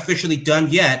he's not officially done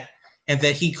yet, and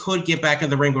that he could get back in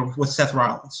the ring with Seth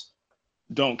Rollins.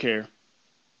 Don't care.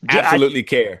 Absolutely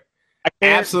care.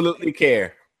 Absolutely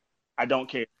care. I don't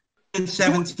care.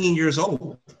 17 years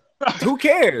old. Who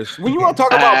cares? When you want to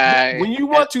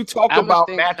talk about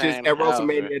matches at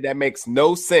WrestleMania that makes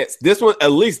no sense, this one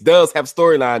at least does have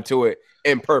storyline to it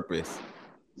and purpose.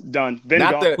 Done.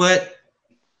 But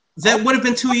that would have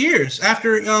been 2 years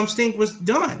after Sting was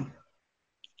done.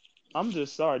 I'm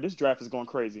just sorry. This draft is going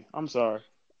crazy. I'm sorry.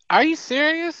 Are you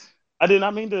serious? I did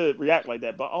not mean to react like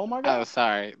that, but oh my god. Oh,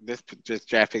 sorry. This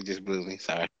draft pick just blew me.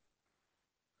 Sorry.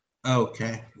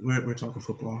 Okay, we're talking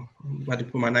football. I'm about to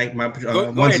put my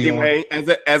go ahead, D-Wayne.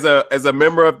 As a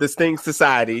member of the Sting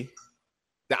Society,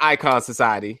 the Icon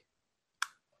Society,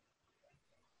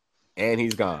 and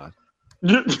he's gone.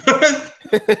 Jeez.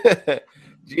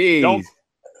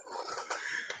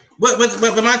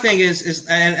 But my thing is,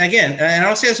 and again, and I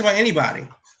don't say this about anybody,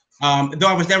 though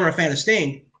I was never a fan of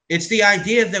Sting. It's the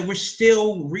idea that we're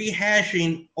still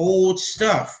rehashing old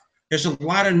stuff. There's a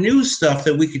lot of new stuff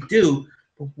that we could do.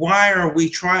 Why are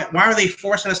they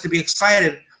forcing us to be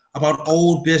excited about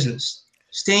old business?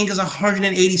 Sting is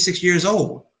 186 years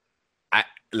old.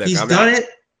 He's done it.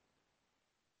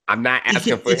 I'm not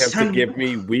asking for him to give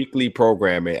me weekly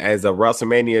programming as a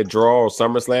WrestleMania draw or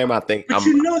SummerSlam. I think they got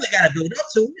to build up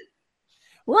to it.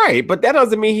 Right, but that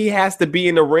doesn't mean he has to be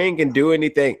in the ring and do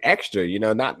anything extra.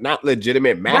 Not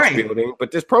legitimate match building,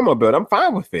 but just promo build. I'm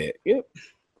fine with it. Yeah.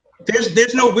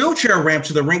 There's no wheelchair ramp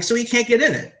to the ring, so he can't get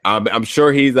in it. I'm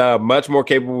sure he's much more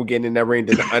capable of getting in that ring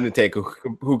than the Undertaker,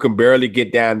 who can barely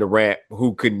get down the ramp,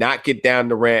 who could not get down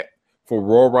the ramp for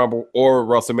Royal Rumble or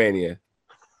WrestleMania.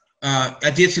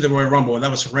 I did see the Royal Rumble, and that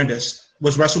was horrendous.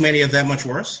 Was WrestleMania that much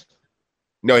worse?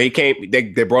 No, he came.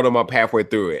 They brought him up halfway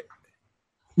through it.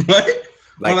 What?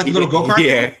 Like a little go-kart?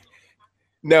 Yeah.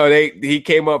 No, he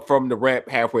came up from the ramp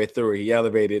halfway through. He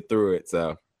elevated through it.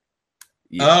 So.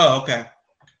 Yeah. Oh, okay.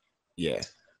 Yeah.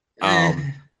 But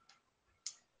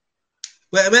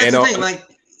that's the thing. Like,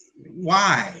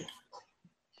 why?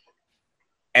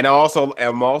 And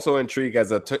I'm also intrigued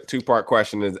as a two-part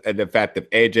question is the fact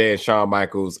that AJ and Shawn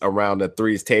Michaels around the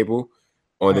threes table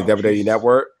on the WWE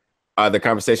Network. The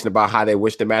conversation about how they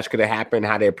wish the match could have happened,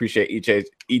 how they appreciate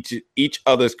each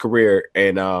other's career,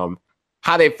 and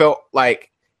how they felt like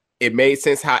it made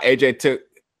sense how AJ took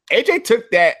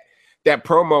that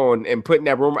promo and putting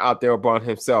that rumor out there about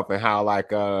himself, and how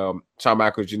like Shawn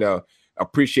Michaels,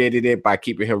 appreciated it by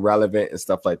keeping him relevant and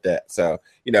stuff like that. So,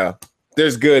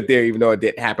 there's good there, even though it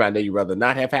didn't happen. I know you'd rather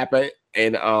not have happened.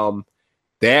 And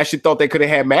They actually thought they could have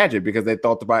had magic because they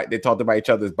talked about each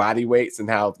other's body weights and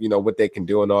how, you know, what they can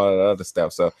do and all that other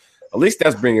stuff. So at least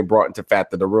that's brought into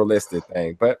fact the realistic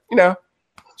thing. But, you know,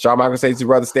 Shawn Michaels says he'd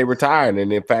rather stay retired.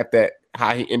 And in fact, that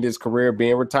how he ended his career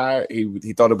being retired,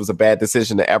 he thought it was a bad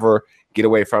decision to ever get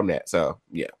away from that. So,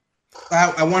 yeah.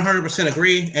 I 100%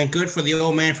 agree, and good for the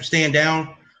old man for staying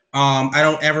down. I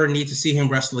don't ever need to see him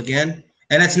wrestle again.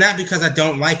 And it's not because I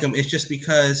don't like him. It's just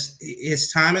because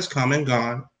his time has come and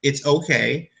gone. It's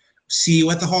okay. See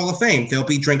you at the Hall of Fame. There'll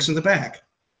be drinks in the back.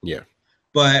 Yeah.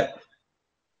 But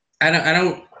I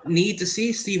don't need to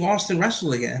see Steve Austin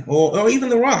wrestle again, or even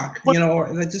The Rock. You know,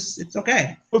 it's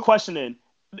okay. Quick question then,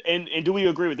 and do we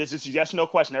agree with this? It's a yes or no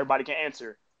question. Everybody can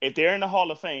answer. If they're in the Hall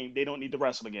of Fame, they don't need to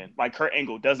wrestle again. Like Kurt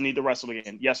Angle doesn't need to wrestle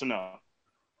again. Yes or no?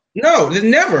 No,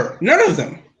 never. None of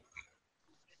them.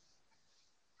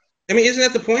 I mean, isn't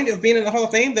that the point of being in the Hall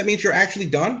of Fame? That means you're actually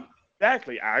done?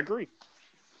 Exactly. I agree.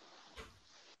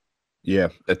 Yeah,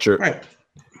 that's true. Right.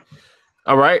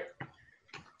 All right.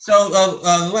 So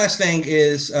the last thing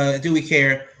is, do we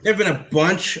care? There have been a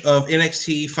bunch of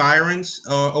NXT firings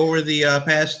over the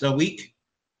past week.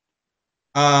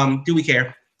 Do we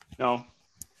care? No.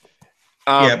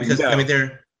 Yeah, because no. I mean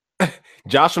they're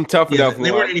Josh from Tough Enough.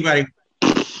 They weren't anybody.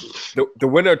 The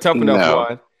winner of Tough Enough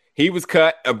won. He was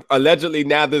cut. Allegedly,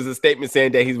 now there's a statement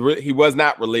saying that he was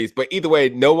not released. But either way,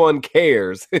 no one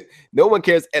cares. No one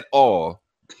cares at all.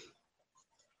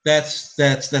 That's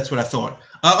what I thought.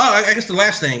 I guess the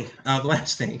last thing.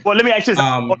 Well, let me ask you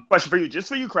one question for you, just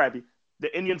for you, Krabby.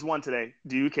 The Indians won today.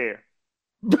 Do you care?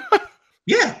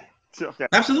 Yeah. Okay.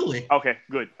 Absolutely. Okay.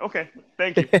 Good. Okay.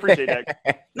 Thank you. Appreciate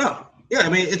that. No. Yeah. I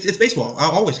mean, it's baseball.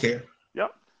 I'll always care.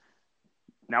 Yep.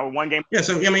 Now we're one game. Yeah.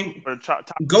 So I mean,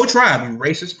 go Tribe, you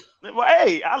racist. Well,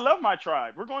 hey, I love my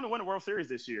Tribe. We're going to win the World Series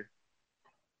this year.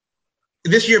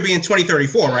 This year being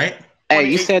 2034, right? Hey,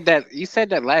 you said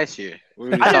that last year. We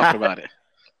were talking about it.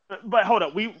 But hold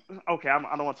up, I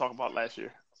don't want to talk about last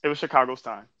year. It was Chicago's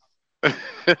time.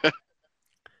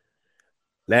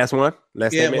 Last one.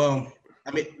 Statement. Well,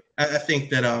 I mean, I think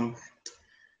that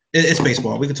it's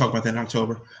baseball. We can talk about that in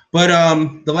October. But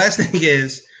the last thing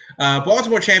is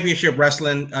Baltimore Championship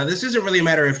Wrestling. This isn't really a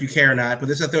matter if you care or not, but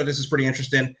I thought this is pretty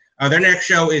interesting. Their next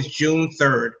show is June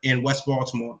 3rd in West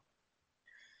Baltimore.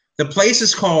 The place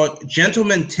is called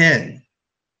Gentleman 10.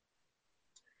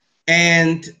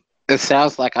 And it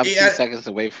sounds like I'm 2 seconds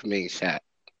away from being shot.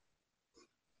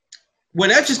 Well,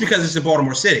 that's just because it's in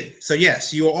Baltimore City. So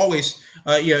yes, you will always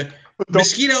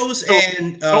mosquitoes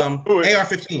and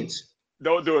AR-15s.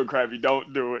 Don't do it, Krabby.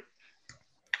 Don't do it.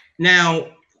 Now,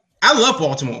 I love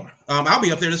Baltimore. I'll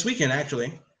be up there this weekend,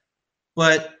 actually.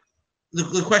 But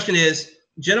the question is,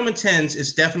 Gentleman 10s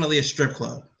is definitely a strip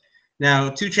club. Now,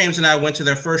 2 Chainz and I went to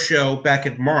their first show back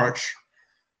in March,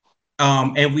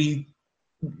 and we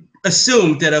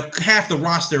assumed that half the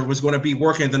roster was going to be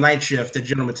working the night shift at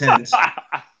Gentleman 10s.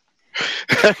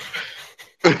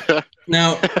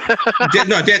 Now,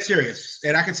 dead serious.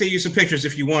 And I can send you some pictures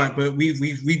if you want, but we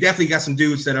definitely got some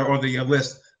dudes that are on the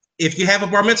list. If you have a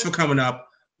bar mitzvah coming up,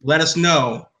 let us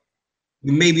know.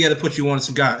 We may be able to put you on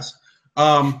some guys.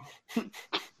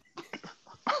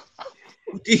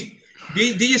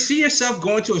 Do you see yourself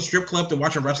going to a strip club to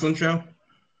watch a wrestling show?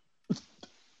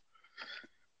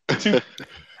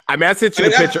 I mean, I sent you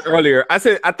the picture earlier. I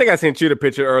think I sent you the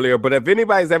picture earlier. But if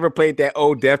anybody's ever played that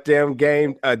old Def Jam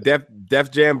game,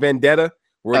 Def Jam Vendetta,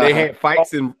 where they had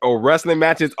fights or wrestling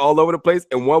matches all over the place,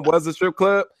 and one was a strip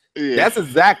club, that's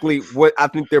exactly what I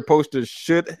think their posters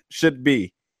should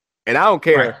be. And I don't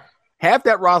care. Right. Half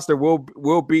that roster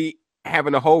will be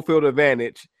having a whole field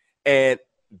advantage, and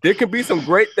there can be some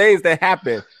great things that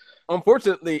happen.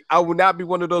 Unfortunately, I will not be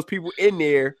one of those people in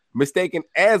there mistaken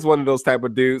as one of those type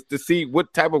of dudes to see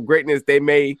what type of greatness they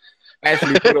may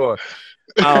actually put on.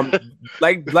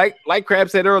 Like Crab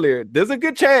said earlier, there's a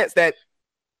good chance that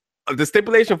the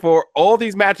stipulation for all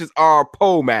these matches are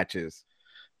pole matches.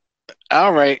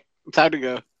 All right, time to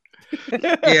go.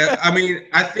 Yeah, I mean,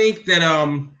 I think that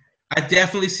I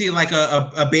definitely see like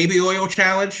a baby oil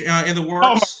challenge in the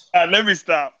works. Oh my God, let me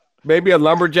stop. Maybe a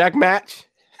lumberjack match.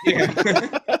 Yeah.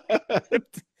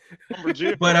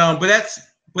 Considering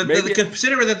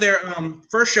that their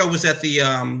first show was at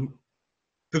the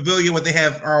pavilion where they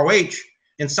have ROH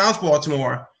in South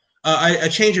Baltimore, a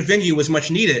change of venue was much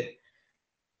needed.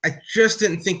 I just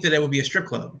didn't think that it would be a strip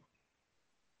club.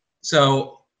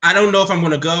 So I don't know if I'm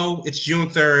going to go. It's June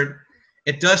 3rd.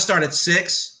 It does start at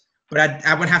 6, but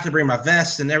I would have to bring my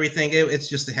vest and everything. It's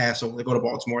just a hassle to go to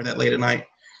Baltimore that late at night.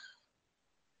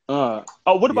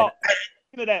 What about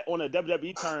that on the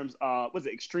WWE terms? Was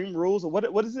it Extreme Rules or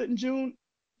what is it in June?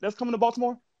 That's coming to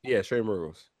Baltimore? Yeah, Extreme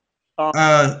Rules. Isn't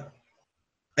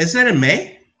that in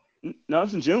May? No,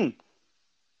 it's in June.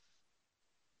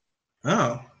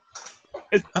 Oh.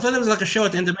 I thought it was like a show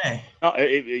at the end of May. No,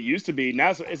 it used to be.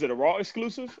 Now, is it a Raw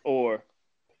exclusive or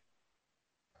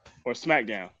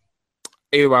SmackDown?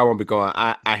 Either way, I won't be going.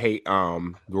 I hate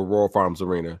the Royal Farms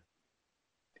Arena.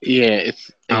 Yeah,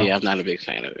 I'm not a big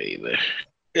fan of it either.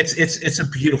 It's a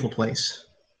beautiful place.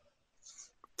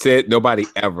 Said nobody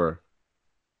ever.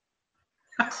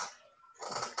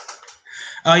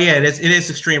 Oh yeah, it is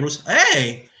Extreme Rules.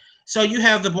 Hey, so you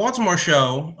have the Baltimore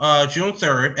show, June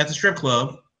 3rd at the strip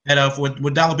club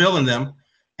with Dollar Bill in them,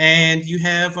 and you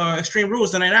have Extreme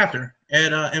Rules the night after.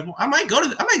 And I might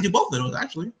do both of those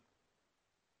actually.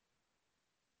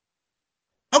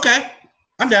 Okay,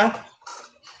 I'm down.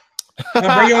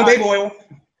 Bring your own baby oil.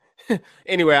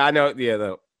 Anyway, I know. Yeah,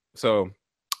 though. So,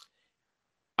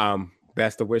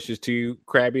 best of wishes to you,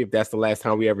 Krabby. If that's the last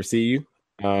time we ever see you,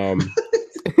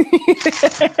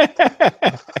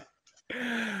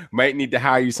 might need to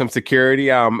hire you some security.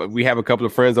 We have a couple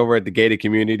of friends over at the gated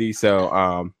community,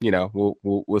 so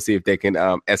we'll see if they can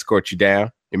escort you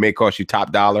down. It may cost you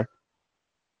top dollar,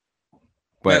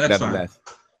 but nonetheless.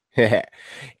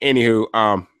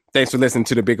 Anywho, thanks for listening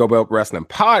to the Big O Belt Wrestling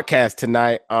Podcast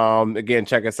tonight. Again,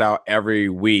 check us out every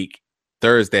week,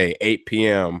 Thursday, 8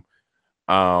 p.m.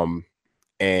 And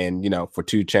for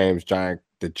 2 Chains,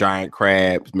 the Giant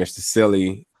Crabs, Mr.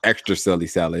 Silly, Extra Silly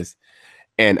Sellers,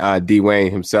 and D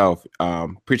Wayne himself.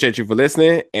 Appreciate you for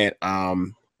listening, and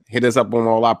hit us up on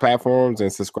all our platforms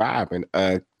and subscribe. And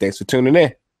thanks for tuning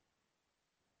in.